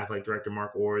 athletic director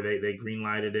Mark Orr, they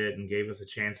green-lighted it and gave us a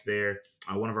chance there.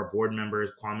 One of our board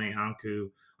members, Kwame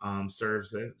Anku,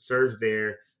 serves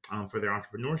there for their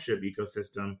entrepreneurship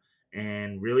ecosystem.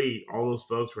 And really, all those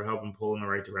folks were helping pull in the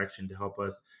right direction to help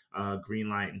us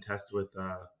greenlight and test with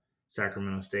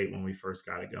Sacramento State when we first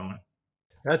got it going.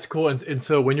 That's cool. And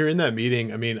so when you're in that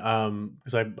meeting, I mean,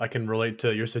 because I can relate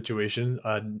to your situation.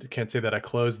 Can't say that I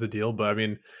closed the deal, but I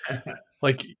mean,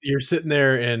 like you're sitting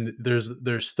there and there's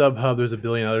StubHub, there's a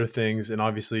billion other things, and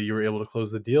obviously you were able to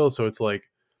close the deal. So it's like,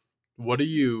 what are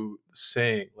you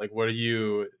saying? Like, what are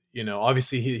you,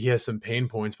 obviously he has some pain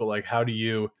points, but like, how do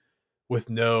you, with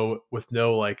no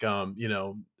like,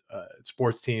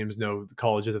 sports teams, no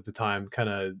colleges at the time, kind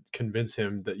of convince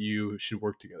him that you should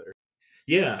work together?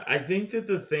 Yeah, I think that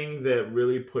the thing that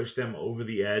really pushed them over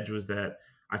the edge was that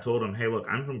I told them, hey, look,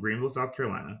 I'm from Greenville, South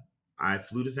Carolina. I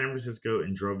flew to San Francisco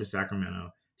and drove to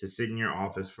Sacramento to sit in your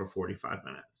office for 45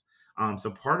 minutes. So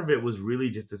part of it was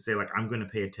really just to say, like, I'm going to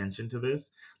pay attention to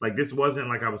this. Like, this wasn't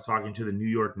like I was talking to the New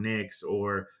York Knicks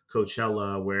or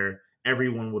Coachella, where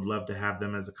everyone would love to have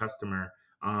them as a customer.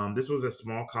 This was a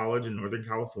small college in Northern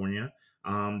California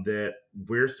that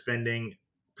we're spending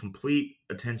complete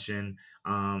attention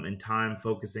and time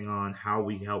focusing on how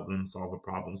we help them solve a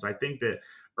problem. So I think that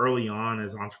early on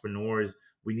as entrepreneurs,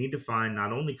 we need to find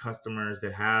not only customers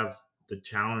that have the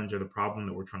challenge or the problem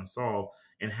that we're trying to solve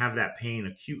and have that pain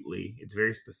acutely, it's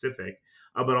very specific,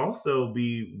 but also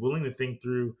be willing to think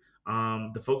through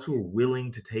the folks who are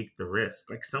willing to take the risk.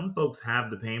 Like some folks have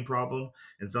the pain problem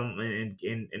and some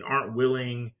and aren't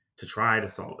willing to try to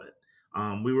solve it.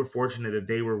 We were fortunate that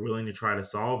they were willing to try to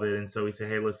solve it. And so we said,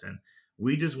 hey, listen,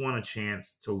 we just want a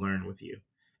chance to learn with you.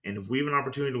 And if we have an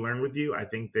opportunity to learn with you, I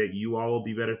think that you all will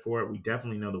be better for it. We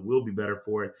definitely know that we'll be better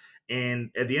for it. And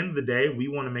at the end of the day, we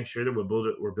want to make sure that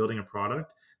we're building a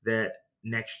product that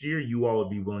next year you all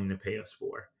would be willing to pay us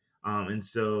for.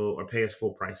 Or pay us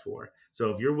full price for.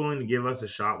 So if you're willing to give us a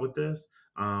shot with this,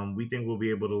 we think we'll be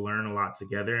able to learn a lot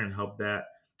together and hope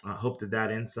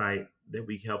that insight that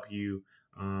we help you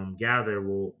gather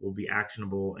will be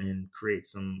actionable and create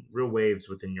some real waves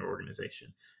within your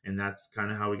organization. And that's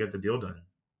kind of how we got the deal done.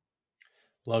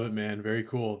 Love it, man. Very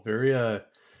cool. Very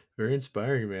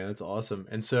inspiring, man. That's awesome.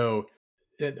 And so,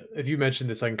 if you mentioned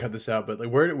this, I can cut this out. But like,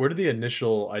 where did the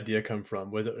initial idea come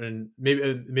from? Was it, and maybe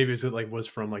it's like was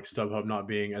from like StubHub not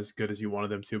being as good as you wanted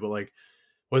them to, but like,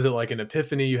 was it like an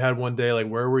epiphany you had one day? Like,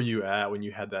 where were you at when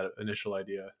you had that initial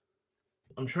idea?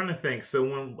 I'm trying to think. So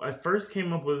when I first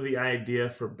came up with the idea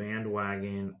for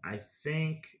Bandwagon, I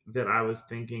think that I was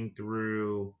thinking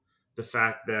through the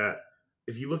fact that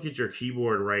if you look at your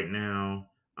keyboard right now,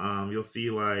 you'll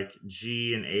see like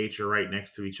G and H are right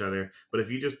next to each other. But if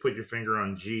you just put your finger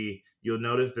on G, you'll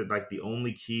notice that like the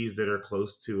only keys that are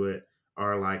close to it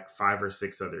are like 5 or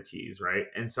 6 other keys, right?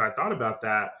 And so I thought about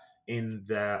that in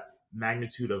the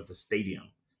magnitude of the stadium.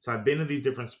 So I've been to these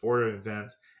different sporting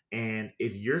events, and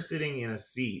if you're sitting in a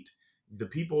seat, the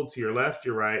people to your left,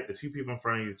 your right, the 2 people in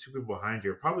front of you, the 2 people behind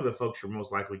you are probably the folks you're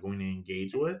most likely going to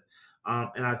engage with.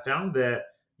 And I found that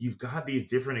you've got these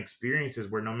different experiences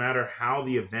where no matter how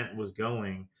the event was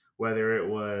going, whether it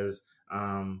was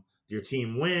your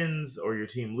team wins or your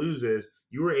team loses,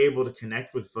 you were able to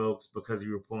connect with folks because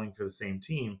you were pulling for the same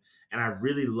team. And I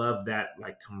really loved that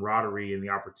like camaraderie and the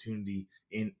opportunity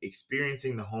in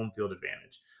experiencing the home field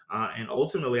advantage. And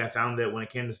ultimately, I found that when it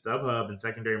came to StubHub and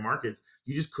secondary markets,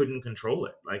 you just couldn't control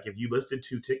it. Like if you listed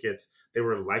 2 tickets, they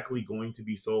were likely going to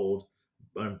be sold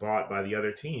and bought by the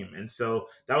other team. And so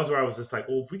that was where I was just like,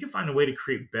 well, if we can find a way to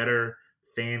create better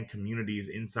fan communities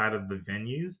inside of the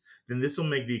venues, then this will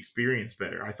make the experience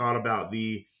better. I thought about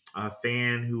the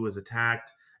fan who was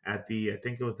attacked at I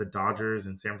think it was the Dodgers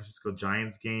and San Francisco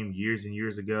Giants game years and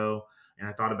years ago. And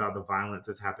I thought about the violence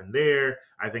that's happened there.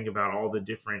 I think about all the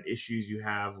different issues you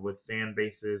have with fan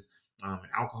bases and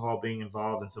alcohol being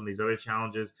involved and some of these other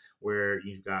challenges where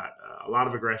you've got a lot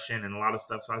of aggression and a lot of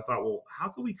stuff. So I thought, well, how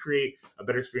can we create a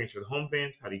better experience for the home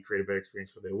fans? How do you create a better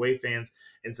experience for the away fans?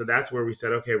 And so that's where we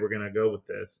said, okay, we're going to go with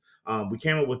this. We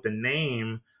came up with the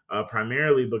name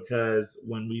primarily because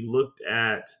when we looked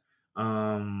at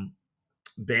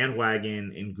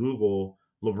Bandwagon in Google,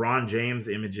 LeBron James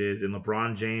images and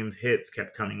LeBron James hits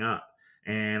kept coming up.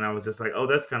 And I was just like, oh,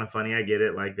 that's kind of funny. I get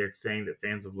it. Like they're saying that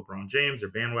fans of LeBron James are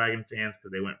bandwagon fans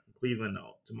because they went from Cleveland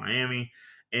to Miami.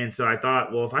 And so I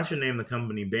thought, well, if I should name the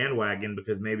company Bandwagon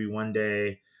because maybe one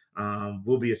day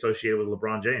we'll be associated with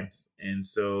LeBron James. And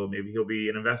so maybe he'll be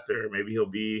an investor, maybe he'll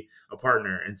be a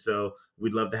partner. And so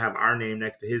we'd love to have our name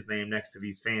next to his name next to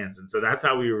these fans. And so that's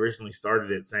how we originally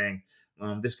started it, saying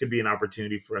this could be an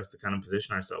opportunity for us to kind of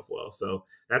position ourselves well. So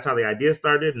that's how the idea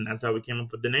started, and that's how we came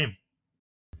up with the name.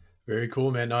 Very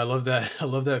cool, man. No, I love that. I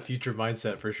love that future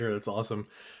mindset for sure. That's awesome.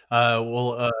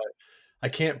 I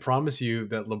can't promise you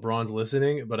that LeBron's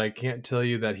listening, but I can't tell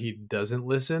you that he doesn't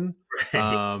listen.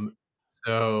 Right.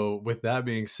 So with that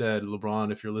being said,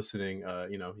 LeBron, if you're listening,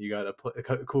 you got a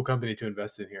cool company to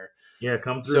invest in here. Yeah,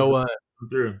 come through. So Come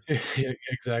through. yeah,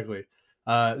 exactly.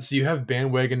 So you have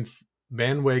bandwagon,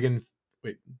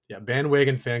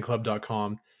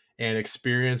 bandwagonfanclub.com and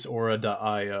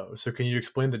experienceaura.io. So can you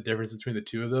explain the difference between the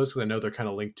two of those? Because I know they're kind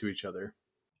of linked to each other.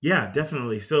 Yeah,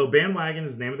 definitely. So Bandwagon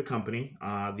is the name of the company.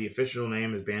 The official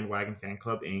name is Bandwagon Fan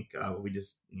Club Inc. We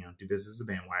just do business as a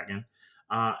bandwagon.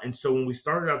 And so when we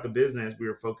started out the business, we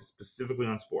were focused specifically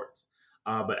on sports.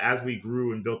 But as we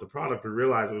grew and built the product, we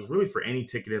realized it was really for any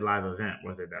ticketed live event,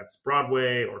 whether that's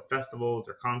Broadway or festivals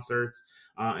or concerts.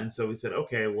 And so we said,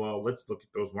 okay, well, let's look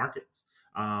at those markets.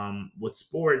 With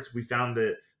sports, we found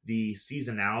that the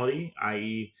seasonality,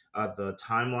 i.e., the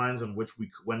timelines on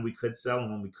when we could sell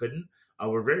and when we couldn't,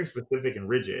 were very specific and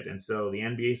rigid. And so the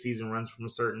NBA season runs from a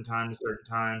certain time to a certain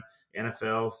time,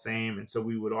 NFL, same. And so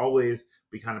we would always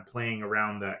be kind of playing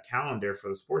around that calendar for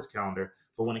the sports calendar.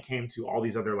 But when it came to all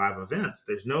these other live events,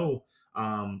 there's no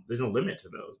limit to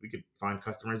those. We could find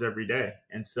customers every day.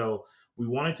 And so we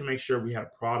wanted to make sure we had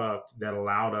a product that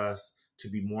allowed us to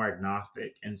be more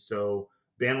agnostic. And so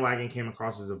Bandwagon came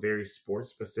across as a very sports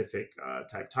specific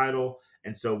type title.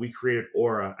 And so we created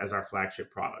Aura as our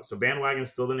flagship product. So Bandwagon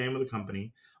is still the name of the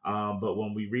company. But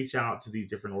when we reach out to these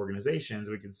different organizations,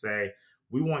 we can say,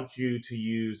 we want you to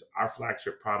use our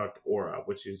flagship product, Aura,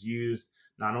 which is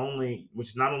not only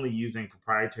using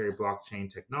proprietary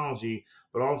blockchain technology,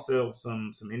 but also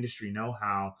some industry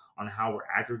know-how on how we're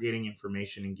aggregating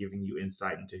information and giving you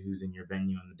insight into who's in your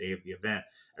venue on the day of the event,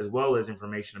 as well as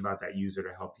information about that user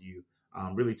to help you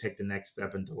really take the next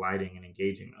step in delighting and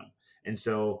engaging them. And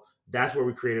so that's where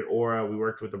we created Aura. We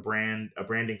worked with a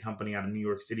branding company out of New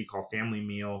York City called Family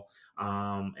Meal,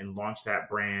 and launched that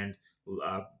brand.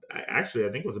 Actually,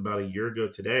 I think it was about a year ago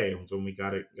today was when we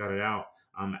got it out.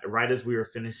 Right as we were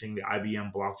finishing the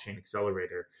IBM Blockchain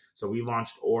Accelerator. So we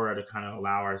launched Aura to kind of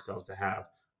allow ourselves to have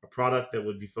a product that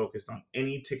would be focused on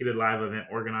any ticketed live event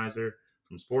organizer,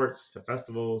 from sports to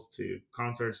festivals to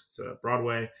concerts to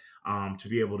Broadway, to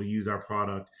be able to use our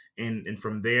product. And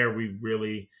from there, we've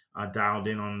really dialed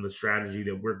in on the strategy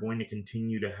that we're going to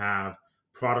continue to have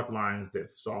product lines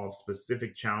that solve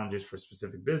specific challenges for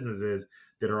specific businesses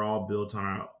that are all built on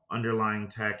our underlying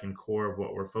tech and core of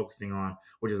what we're focusing on,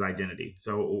 which is identity.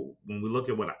 So when we look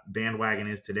at what Bandwagon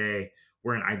is today,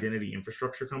 we're an identity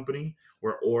infrastructure company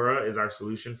where Aura is our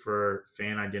solution for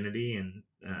fan identity and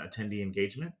attendee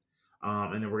engagement.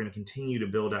 And then we're going to continue to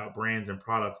build out brands and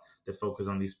products that focus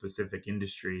on these specific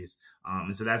industries.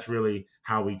 And so that's really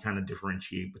how we kind of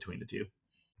differentiate between the two.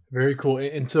 Very cool.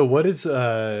 And so what is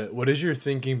your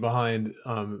thinking behind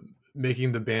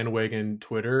making the Bandwagon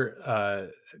Twitter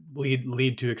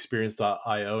lead to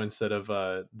experience.io instead of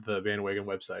the Bandwagon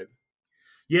website?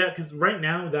 Yeah, because right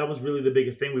now that was really the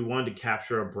biggest thing. We wanted to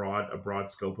capture a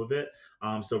broad scope of it.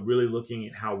 So really looking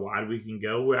at how wide we can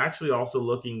go. We're actually also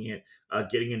looking at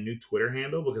getting a new Twitter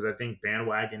handle, because I think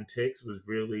Bandwagon Ticks was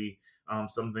really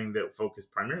something that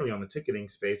focused primarily on the ticketing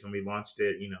space when we launched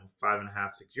it,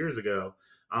 5.5, 6 years ago.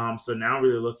 So now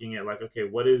really looking at okay,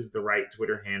 what is the right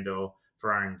Twitter handle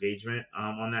for our engagement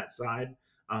on that side?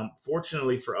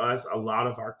 Fortunately for us, a lot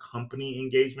of our company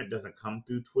engagement doesn't come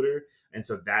through Twitter. And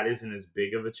so that isn't as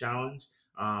big of a challenge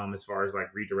as far as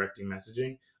redirecting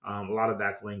messaging. A lot of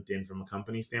that's LinkedIn from a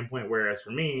company standpoint. Whereas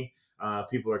for me,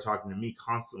 people are talking to me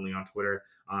constantly on Twitter.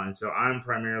 And so I'm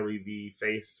primarily the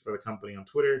face for the company on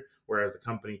Twitter, whereas the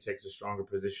company takes a stronger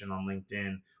position on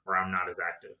LinkedIn where I'm not as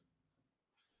active.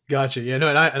 Gotcha. Yeah, no,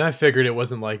 and I figured it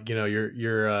wasn't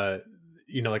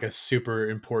you're like a super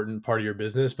important part of your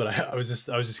business, but I was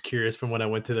just curious from when I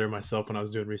went to there myself when I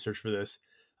was doing research for this.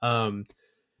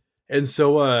 And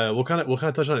so we'll kind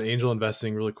of touch on angel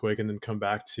investing really quick, and then come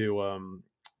back to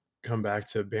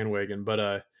Bandwagon.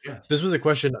 But Yeah. So this was a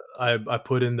question I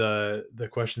put in the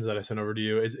questions that I sent over to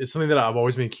you. It's something that I've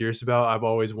always been curious about. I've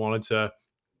always wanted to.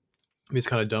 I mean, it's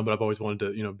kind of dumb, but I've always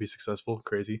wanted to be successful,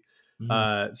 crazy.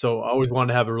 Mm-hmm. So I always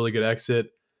wanted to have a really good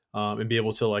exit. And be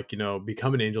able to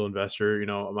become an angel investor.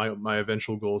 My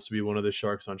eventual goal is to be one of the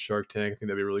sharks on Shark Tank. I think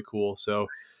that'd be really cool. So,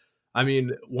 I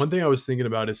mean, one thing I was thinking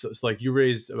about is you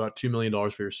raised about $2 million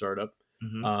for your startup.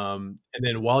 Mm-hmm. And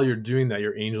then while you're doing that,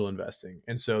 you're angel investing.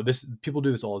 And so people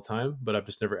do this all the time, but I've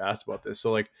just never asked about this.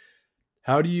 So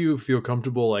how do you feel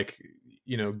comfortable,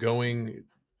 going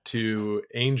to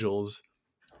angels,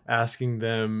 asking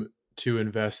them to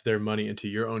invest their money into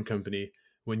your own company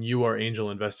when you are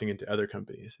angel investing into other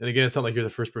companies? And again, it's not like you're the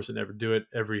first person to ever do it.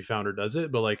 Every founder does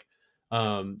it, but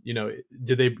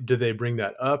did they bring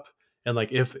that up? And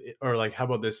how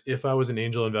about this? If I was an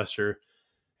angel investor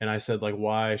and I said,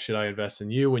 why should I invest in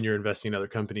you when you're investing in other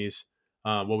companies?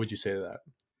 What would you say to that?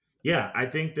 Yeah, I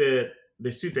think that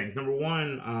there's two things. Number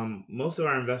one, most of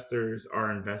our investors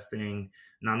are investing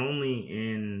not only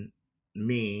in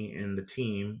me and the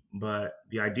team, but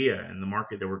the idea and the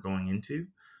market that we're going into.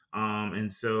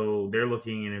 And so they're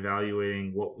looking and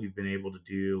evaluating what we've been able to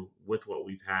do with what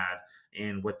we've had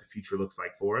and what the future looks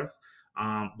like for us.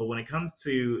 But when it comes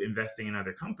to investing in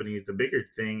other companies, the bigger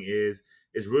thing is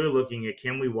really looking at,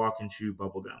 can we walk and chew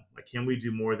bubblegum? Like, can we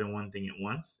do more than one thing at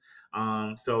once?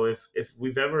 So if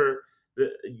we've ever,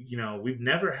 we've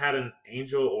never had an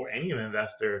angel or any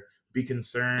investor be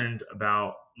concerned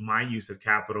about my use of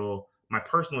capital, my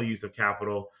personal use of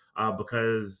capital,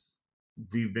 because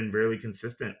we've been really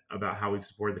consistent about how we've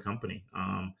supported the company.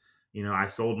 I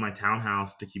sold my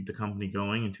townhouse to keep the company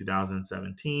going in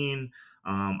 2017.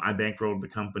 I bankrolled the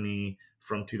company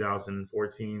from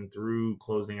 2014 through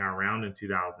closing our round in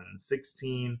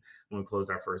 2016 when we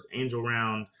closed our first angel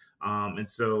round. And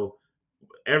so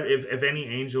if any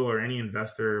angel or any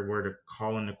investor were to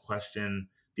call into question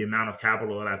the amount of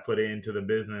capital that I put into the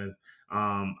business,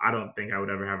 I don't think I would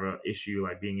ever have an issue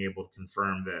like being able to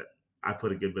confirm that I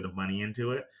put a good bit of money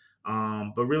into it.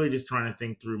 But really just trying to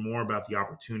think through more about the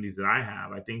opportunities that I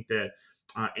have. I think that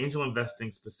angel investing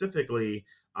specifically,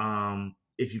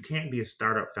 if you can't be a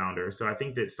startup founder, so I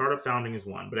think that startup founding is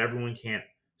one, but everyone can't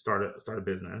start a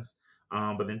business.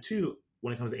 But then two,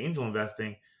 when it comes to angel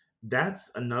investing, that's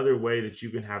another way that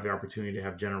you can have the opportunity to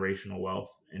have generational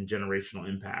wealth and generational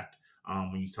impact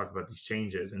when you talk about these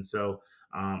changes. And so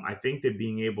I think that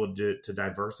being able to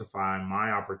diversify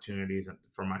my opportunities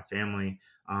for my family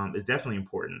is definitely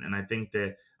important. And I think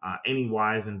that any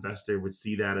wise investor would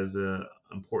see that as an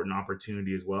important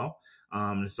opportunity as well.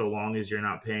 And so long as you're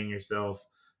not paying yourself,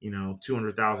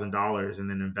 $200,000 and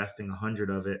then investing 100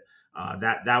 of it,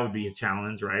 that would be a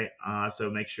challenge, right?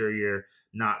 So make sure you're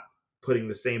not putting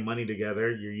the same money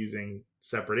together. You're using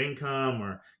separate income,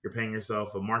 or you're paying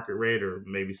yourself a market rate or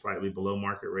maybe slightly below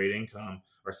market rate income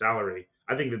or salary.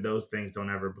 I think that those things don't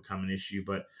ever become an issue.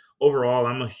 But overall,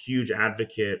 I'm a huge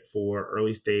advocate for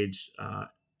early stage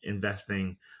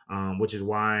investing, which is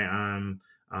why I'm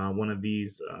one of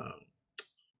these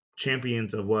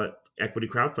champions of what equity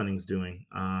crowdfunding is doing.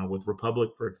 With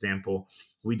Republic, for example,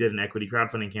 we did an equity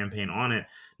crowdfunding campaign on it,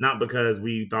 not because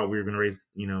we thought we were going to raise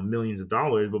millions of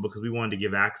dollars, but because we wanted to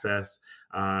give access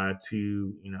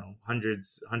to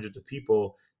hundreds of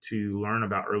people to learn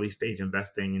about early stage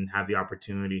investing and have the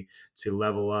opportunity to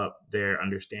level up their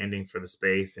understanding for the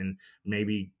space and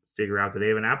maybe figure out that they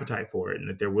have an appetite for it and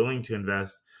that they're willing to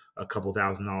invest a couple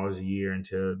 $1,000s a year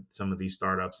into some of these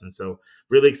startups. And so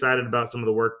really excited about some of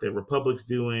the work that Republic's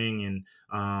doing, and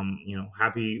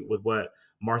happy with what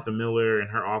Martha Miller and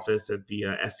her office at the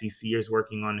SEC is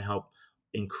working on to help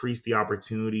increase the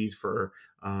opportunities for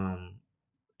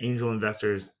angel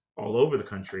investors all over the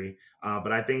country.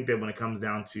 But I think that when it comes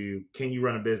down to, can you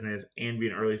run a business and be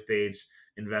an early stage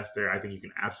investor, I think you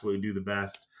can absolutely do the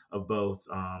best of both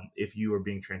if you are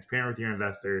being transparent with your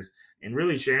investors and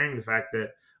really sharing the fact that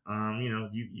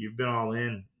you've been all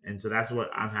in. And so that's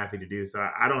what I'm happy to do. So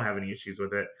I don't have any issues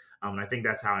with it. And I think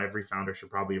that's how every founder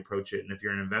should probably approach it. And if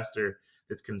you're an investor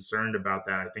that's concerned about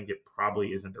that, I think it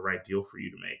probably isn't the right deal for you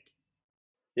to make.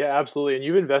 Yeah, absolutely. And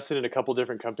you've invested in a couple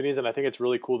different companies, and I think it's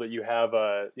really cool that you have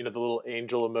the little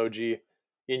angel emoji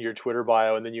in your Twitter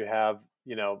bio, and then you have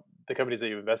the companies that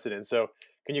you've invested in. So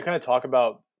can you kind of talk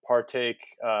about Partake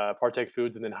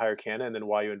Foods and then Higher Canna, and then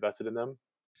why you invested in them?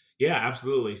 Yeah,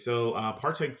 absolutely. So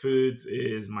Partake Foods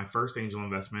is my first angel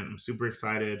investment. I'm super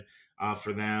excited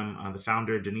for them. The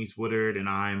founder, Denise Woodard, and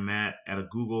I met at a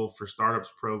Google for Startups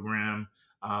program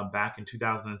back in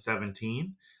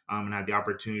 2017 and had the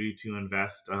opportunity to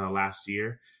invest last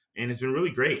year. And it's been really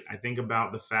great. I think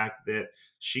about the fact that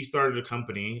she started a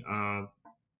company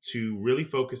to really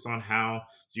focus on how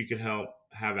you can help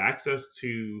have access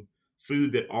to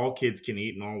food that all kids can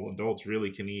eat and all adults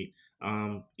really can eat,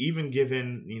 even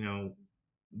given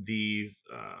these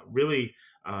really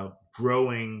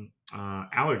growing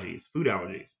food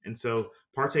allergies. And so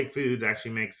Partake Foods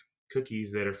actually makes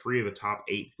cookies that are free of the top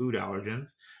 8 food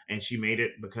allergens, and she made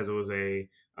it because it was a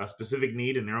specific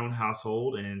need in their own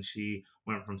household. And she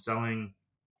went from selling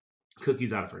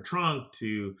cookies out of her trunk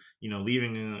to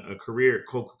leaving a career at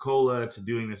Coca-Cola to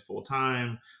doing this full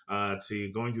time,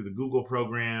 to going through the Google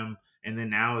program, and then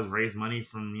now has raised money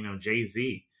from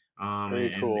Jay-Z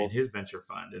and his venture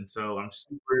fund. And so I'm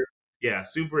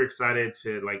super excited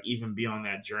to even be on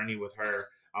that journey with her.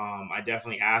 I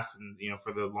definitely asked, and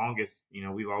for the longest,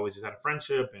 we've always just had a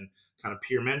friendship and kind of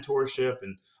peer mentorship,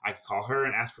 and I could call her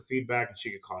and ask for feedback, and she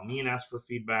could call me and ask for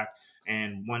feedback.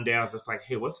 And one day I was just like,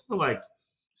 hey, what's the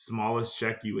smallest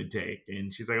check you would take?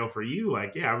 And she's like, oh, for you,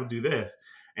 like, yeah, I would do this.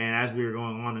 And as we were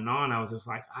going on, I was just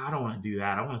like, I don't want to do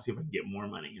that. I want to see if I can get more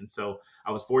money. And so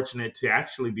I was fortunate to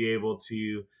actually be able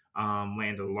to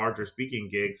land a larger speaking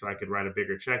gig so I could write a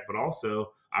bigger check. But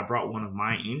also, I brought one of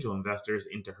my angel investors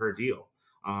into her deal.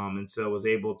 And so was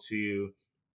able to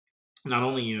not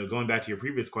only, going back to your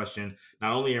previous question,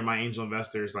 not only are my angel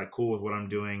investors like cool with what I'm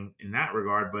doing in that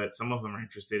regard, but some of them are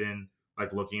interested in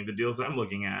like looking at the deals that I'm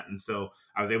looking at. And so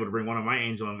I was able to bring one of my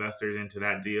angel investors into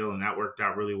that deal, and that worked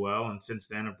out really well. And since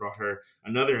then, I've brought her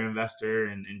another investor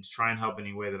and try and help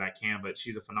any way that I can. But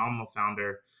she's a phenomenal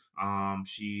founder.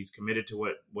 She's committed to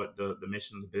what the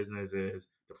mission of the business is.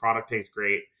 The product tastes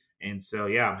great. And so,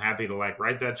 yeah, I'm happy to like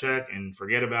write that check and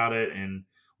forget about it. And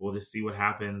we'll just see what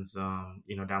happens, down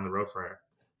the road for her.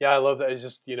 Yeah, I love that. It's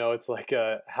just, it's like,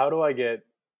 how do I get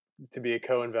to be a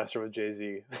co-investor with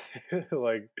Jay-Z?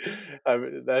 Like,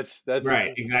 that's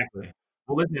right. Exactly.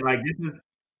 Well, listen, like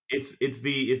it's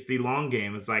the long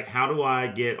game. It's like, how do I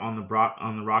get on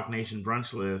the Rock Nation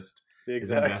brunch list?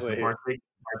 Exactly. Is invest in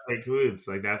Partake Foods.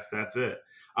 Like that's it.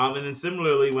 And then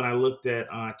similarly, when I looked at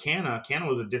Canna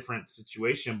was a different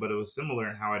situation, but it was similar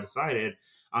in how I decided.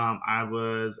 I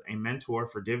was a mentor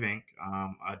for DivInc,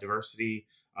 a diversity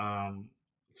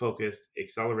focused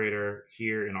accelerator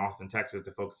here in Austin, Texas,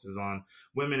 that focuses on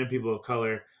women and people of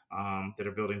color that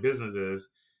are building businesses.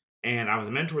 And I was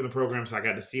a mentor in the program, so I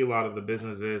got to see a lot of the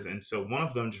businesses. And so one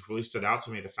of them just really stood out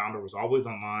to me. The founder was always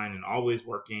online and always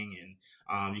working.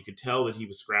 And you could tell that he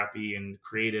was scrappy and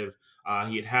creative.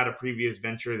 He had a previous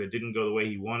venture that didn't go the way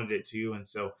he wanted it to. And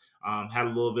so had a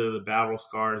little bit of the battle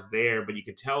scars there. But you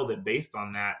could tell that based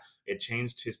on that, it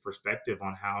changed his perspective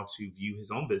on how to view his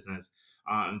own business.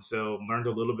 And so learned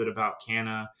a little bit about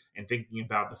Canna and thinking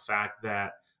about the fact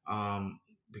that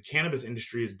the cannabis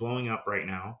industry is blowing up right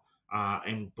now.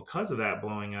 And because of that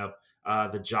blowing up,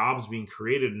 the jobs being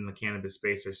created in the cannabis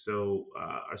space are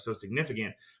so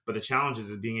significant. But the challenge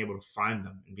is being able to find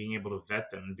them and being able to vet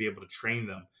them and be able to train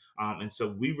them. And so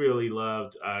we really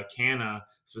loved Canna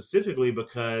specifically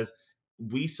because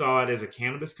we saw it as a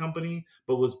cannabis company,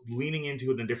 but was leaning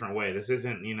into it in a different way. This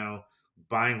isn't,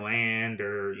 buying land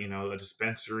or, a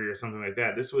dispensary or something like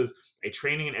that. This was a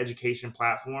training and education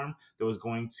platform that was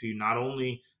going to not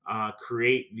only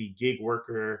create the gig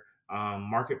worker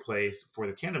marketplace for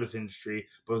the cannabis industry,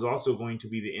 but was also going to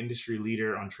be the industry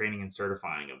leader on training and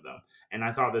certifying of them. And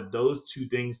I thought that those two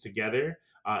things together,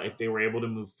 if they were able to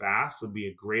move fast, would be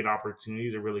a great opportunity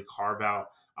to really carve out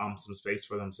some space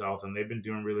for themselves. And they've been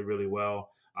doing really, really well.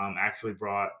 Actually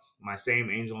brought my same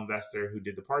angel investor who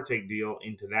did the Partake deal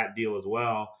into that deal as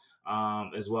well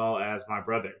as my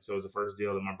brother. So it was the first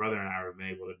deal that my brother and I have been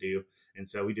able to do. And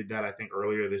so we did that, I think,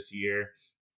 earlier this year.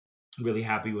 Really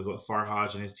happy with what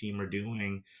Farhaj and his team are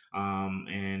doing,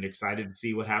 and excited to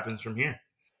see what happens from here.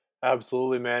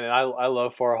 Absolutely, man. And I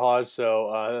love Farhaj.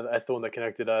 So that's the one that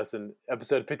connected us. And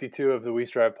episode 52 of the We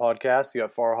Strive podcast, you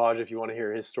got Farhaj if you want to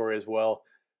hear his story as well.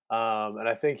 And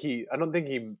I don't think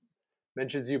he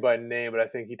mentions you by name, but I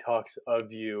think he talks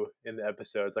of you in the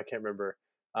episodes. I can't remember.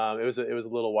 It was a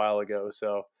little while ago.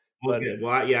 So, okay.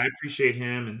 I appreciate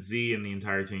him and Z and the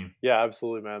entire team. Yeah,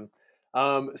 absolutely, man.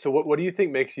 So what do you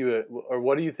think makes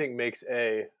what do you think makes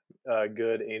a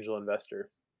good angel investor?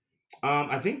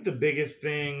 I think the biggest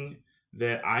thing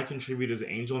that I contribute as an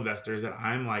angel investor is that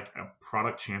I'm like a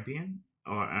product champion.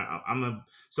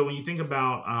 So when you think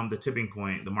about the Tipping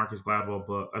Point, the Marcus Gladwell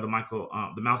book, or the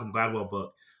Malcolm Gladwell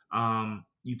book,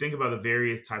 you think about the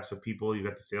various types of people. You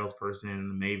got the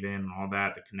salesperson, the maven, and all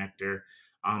that, the connector.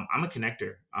 I'm a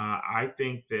connector. I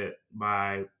think that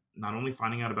by not only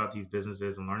finding out about these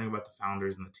businesses and learning about the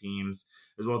founders and the teams,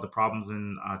 as well as the problems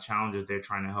and challenges they're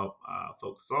trying to help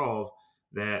folks solve,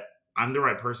 that I'm the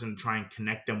right person to try and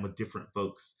connect them with different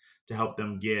folks to help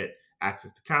them get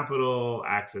access to capital,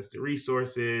 access to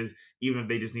resources, even if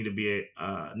they just need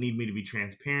me to be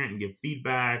transparent and give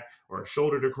feedback or a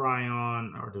shoulder to cry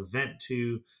on or to vent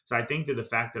to. So I think that the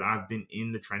fact that I've been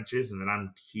in the trenches and that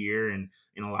I'm here, and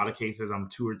in a lot of cases, I'm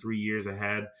 2 or 3 years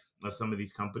ahead of some of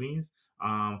these companies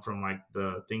from like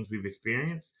the things we've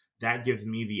experienced, that gives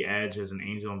me the edge as an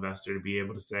angel investor to be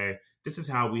able to say, this is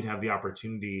how we'd have the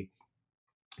opportunity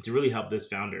to really help this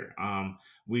founder.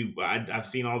 I've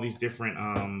seen all these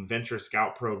different venture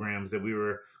scout programs that we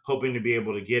were hoping to be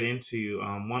able to get into.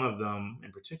 One of them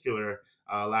in particular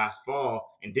last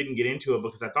fall, and didn't get into it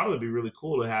because I thought it would be really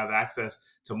cool to have access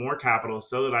to more capital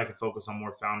so that I could focus on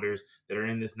more founders that are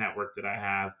in this network that I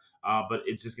have. But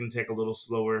it's just going to take a little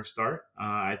slower start.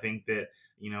 I think that,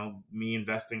 me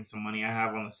investing some money I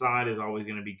have on the side is always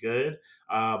going to be good.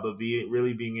 But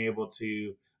really being able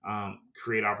to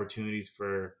create opportunities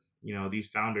for these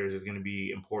founders is going to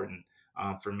be important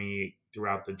for me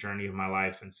throughout the journey of my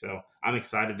life. And so I'm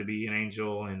excited to be an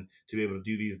angel and to be able to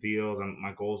do these deals.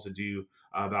 My goal is to do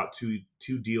about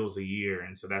two deals a year.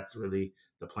 And so that's really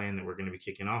the plan that we're going to be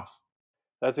kicking off.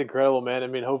 That's incredible, man. I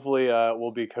mean, hopefully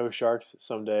we'll be co-sharks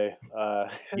someday.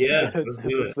 Yeah, That's, let's do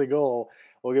it. that's the goal.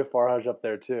 We'll get Farhaj up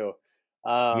there too.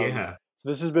 Yeah. So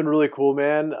this has been really cool,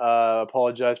 man.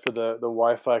 Apologize for the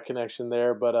Wi-Fi connection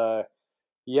there, but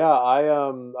yeah, I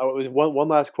was one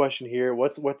last question here.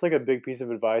 What's like a big piece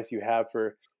of advice you have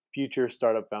for future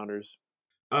startup founders?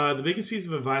 The biggest piece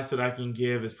of advice that I can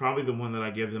give is probably the one that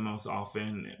I give the most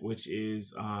often, which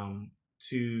is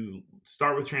to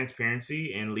start with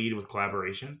transparency and lead with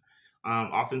collaboration.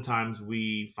 Oftentimes,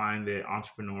 we find that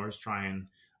entrepreneurs try and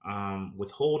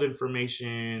withhold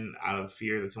information out of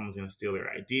fear that someone's going to steal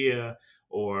their idea,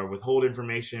 or withhold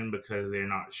information because they're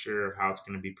not sure of how it's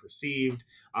going to be perceived.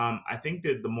 I think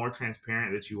that the more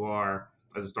transparent that you are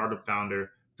as a startup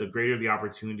founder, the greater the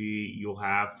opportunity you'll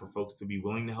have for folks to be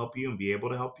willing to help you and be able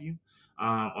to help you.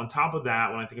 On top of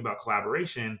that, when I think about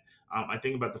collaboration, I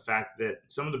think about the fact that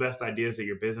some of the best ideas that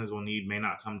your business will need may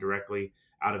not come directly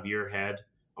out of your head,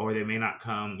 or they may not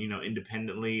come,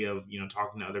 independently of,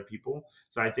 talking to other people.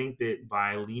 So I think that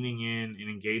by leaning in and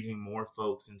engaging more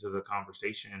folks into the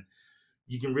conversation,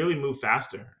 you can really move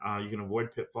faster. You can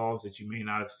avoid pitfalls that you may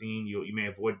not have seen. You may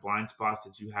avoid blind spots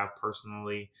that you have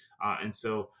personally. And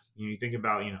so you think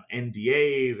about,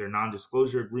 NDAs or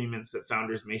non-disclosure agreements that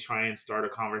founders may try and start a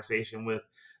conversation with,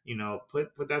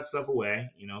 put that stuff away.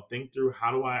 Think through,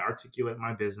 how do I articulate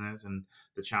my business and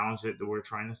the challenge that we're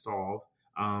trying to solve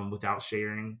without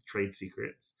sharing trade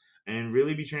secrets, and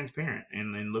really be transparent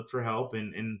and look for help.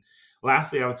 And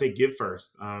lastly, I would say give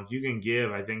first. If you can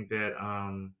give, I think that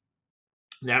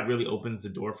that really opens the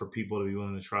door for people to be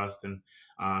willing to trust. And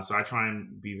so I try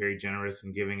and be very generous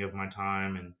and giving of my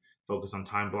time and focus on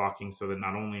time blocking, so that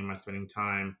not only am I spending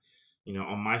time,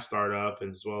 on my startup,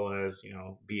 as well as,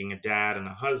 being a dad and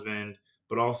a husband,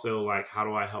 but also like, how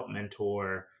do I help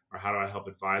mentor, or how do I help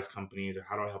advise companies, or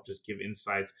how do I help just give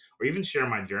insights, or even share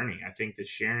my journey? I think that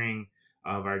sharing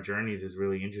of our journeys is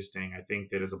really interesting. I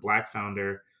think that as a Black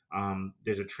founder,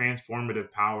 there's a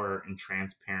transformative power in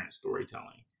transparent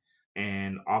storytelling.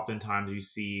 And oftentimes you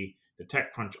see the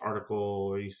TechCrunch article,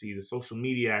 or you see the social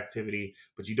media activity,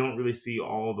 but you don't really see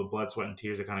all the blood, sweat, and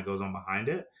tears that kind of goes on behind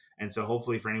it. And so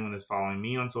hopefully for anyone that's following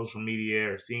me on social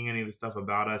media or seeing any of the stuff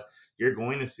about us, you're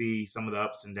going to see some of the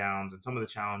ups and downs and some of the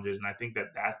challenges. And I think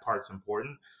that that part's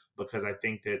important, because I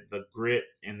think that the grit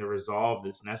and the resolve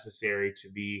that's necessary to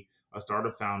be a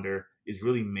startup founder is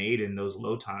really made in those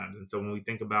low times. And so when we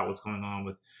think about what's going on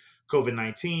with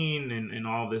COVID-19 and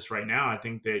all of this right now, I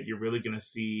think that you're really going to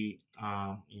see,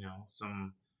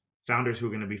 some founders who are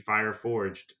going to be fire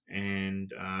forged,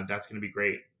 and that's going to be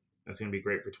great. That's going to be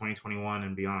great for 2021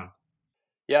 and beyond.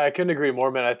 Yeah, I couldn't agree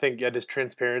more, man. I think, yeah, just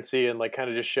transparency and like kind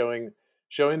of just showing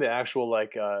the actual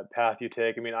like path you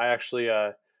take. I mean, I actually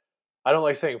I don't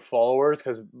like saying followers,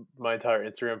 because my entire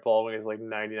Instagram following is like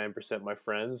 99% my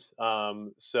friends.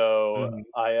 So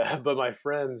Mhm. but my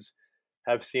friends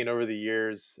have seen over the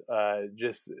years,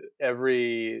 just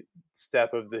every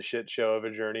step of the shit show of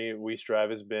a journey We Strive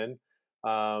has been.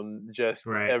 Just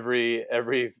Right. every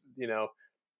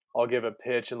I'll give a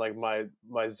pitch and like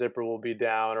my zipper will be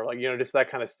down, or like just that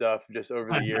kind of stuff just over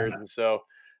the years. And so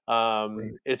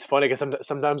Right. it's funny because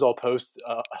sometimes I'll post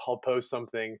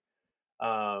something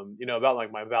about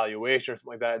like my valuation or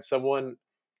something like that, and someone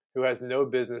who has no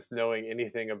business knowing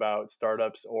anything about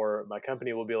startups or my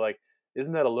company will be like,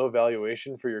 isn't that a low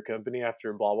valuation for your company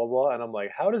after blah blah blah? And I'm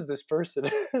like, how does this person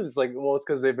it's like, well, it's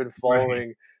because they've been Right.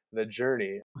 following the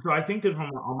journey. So I think that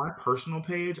on my personal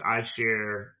page, I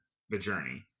share the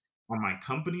journey. On my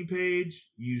company page,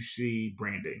 you see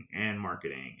branding and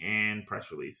marketing and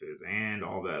press releases and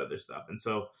all that other stuff. And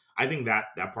so I think that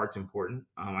that part's important.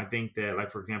 I think that,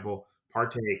 like, for example,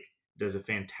 Partake does a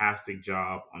fantastic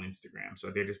job on Instagram.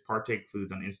 So they're just Partake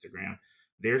Foods on Instagram.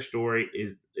 Their story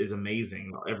is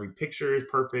amazing. Every picture is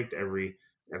perfect. Every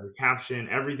caption,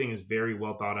 everything is very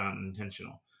well thought out and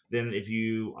intentional. Then if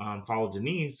you follow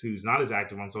Denise, who's not as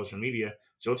active on social media,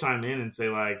 she'll chime in and say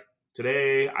like,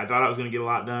 today I thought I was going to get a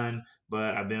lot done,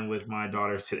 but I've been with my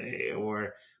daughter today.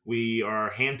 Or we are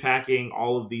hand packing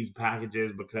all of these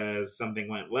packages because something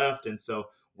went left. And so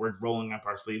we're rolling up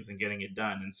our sleeves and getting it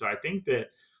done. And so I think that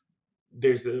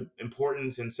there's the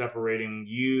importance in separating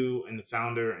you and the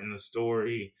founder and the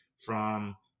story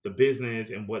from the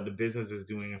business and what the business is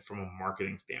doing from a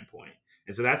marketing standpoint.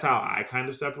 And so that's how I kind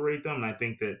of separate them. And I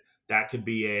think that that could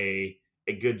be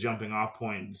a good jumping off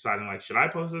point, deciding like, should I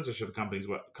post this or should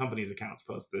the company's accounts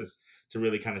post this to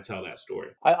really kind of tell that story?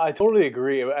 I totally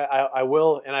agree. I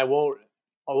will, and I won't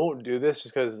do this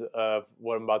just because of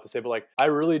what I'm about to say, but like, I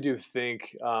really do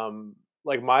think,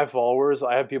 like my followers,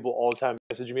 I have people all the time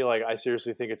messaging me, like, I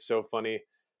seriously think it's so funny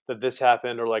that this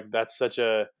happened, or like, that's such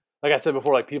a, like I said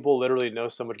before, like people literally know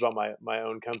so much about my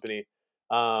own company,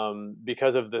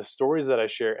 because of the stories that I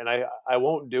share. And I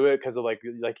won't do it because of like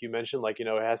you mentioned, like, it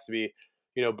has to be,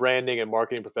 branding and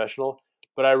marketing professional.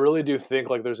 But I really do think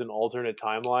like there's an alternate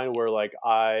timeline where like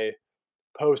I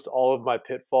post all of my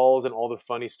pitfalls and all the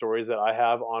funny stories that I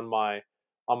have on my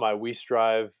We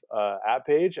Strive app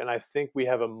page. And I think we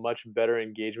have a much better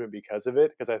engagement because of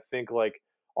it. Because I think like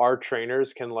our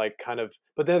trainers can like kind of,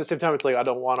 but then at the same time, it's like, I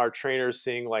don't want our trainers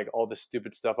seeing like all the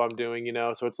stupid stuff I'm doing,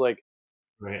 So it's like,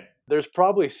 Right. there's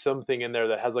probably something in there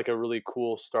that has like a really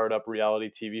cool startup reality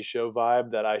TV show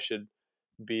vibe that I should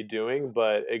be doing.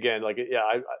 But again, like, yeah,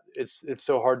 it's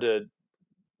so hard to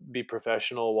be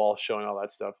professional while showing all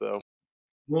that stuff though.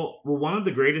 Well, one of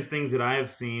the greatest things that I have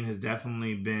seen has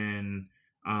definitely been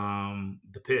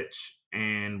the pitch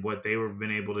and what they were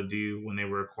been able to do when they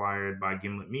were acquired by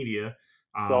Gimlet Media.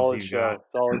 Solid So show.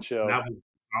 Solid show. that was a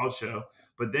solid show.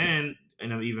 But then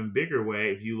in an even bigger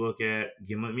way, if you look at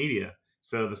Gimlet Media,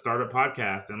 so the startup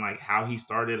podcast and like how he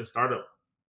started a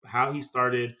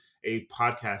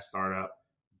podcast startup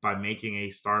by making a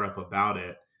startup about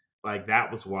it, like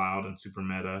that was wild and super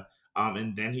meta.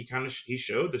 And then he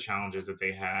showed the challenges that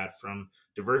they had, from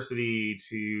diversity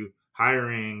to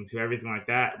hiring to everything like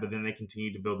that. But then they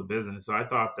continued to build the business. So I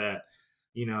thought that,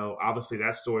 obviously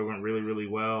that story went really, really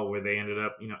well, where they ended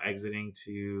up, exiting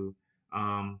to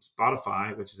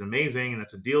Spotify, which is amazing. And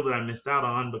that's a deal that I missed out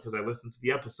on because I listened to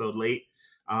the episode late.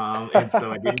 And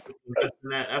so I didn't invest in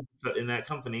that episode, in that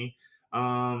company.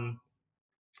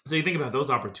 So you think about those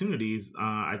opportunities.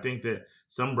 I think that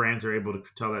some brands are able to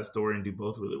tell that story and do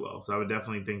both really well. So I would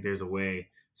definitely think there's a way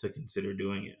to consider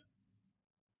doing it.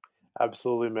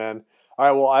 Absolutely, man. All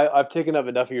right. Well, I've taken up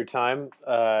enough of your time.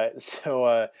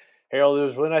 Harold, it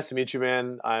was really nice to meet you,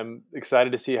 man. I'm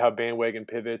excited to see how Bandwagon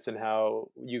pivots and how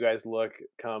you guys look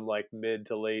come like mid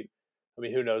to late. I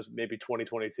mean, who knows? Maybe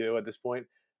 2022 at this point.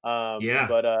 Yeah.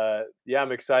 But yeah,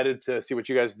 I'm excited to see what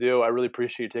you guys do. I really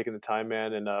appreciate you taking the time,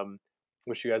 man, and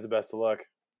wish you guys the best of luck.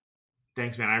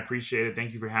 Thanks, man. I appreciate it.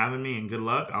 Thank you for having me, and good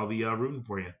luck. I'll be rooting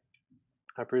for you.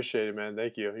 I appreciate it, man.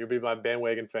 Thank you. You'll be my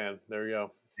Bandwagon fan. There you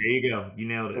go. There you go. You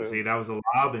nailed it. See, that was a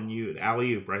lob, and you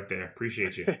alley-oop right there.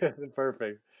 Appreciate you.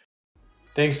 Perfect.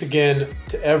 Thanks again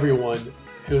to everyone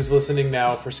who's listening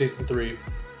now for season 3.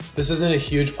 This isn't a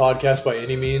huge podcast by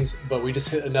any means, but we just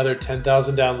hit another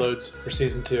 10,000 downloads for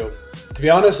season 2. To be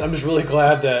honest, I'm just really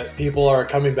glad that people are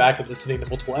coming back and listening to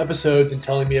multiple episodes and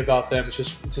telling me about them. It's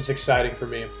just exciting for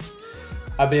me.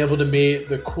 I've been able to meet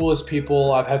the coolest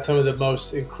people. I've had some of the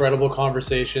most incredible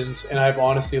conversations, and I've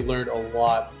honestly learned a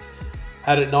lot.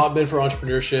 Had it not been for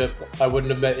entrepreneurship, I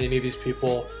wouldn't have met any of these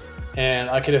people. And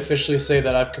I can officially say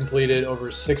that I've completed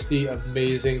over 60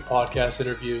 amazing podcast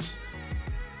interviews.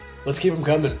 Let's keep them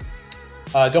coming.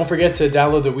 Don't forget to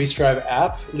download the We Strive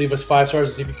app. Leave us 5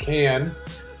 stars if you can.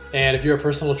 And if you're a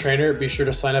personal trainer, be sure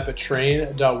to sign up at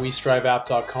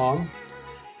train.westriveapp.com.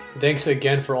 Thanks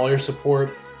again for all your support.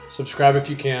 Subscribe if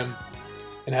you can,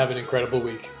 and have an incredible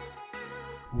week.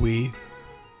 We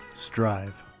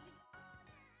strive.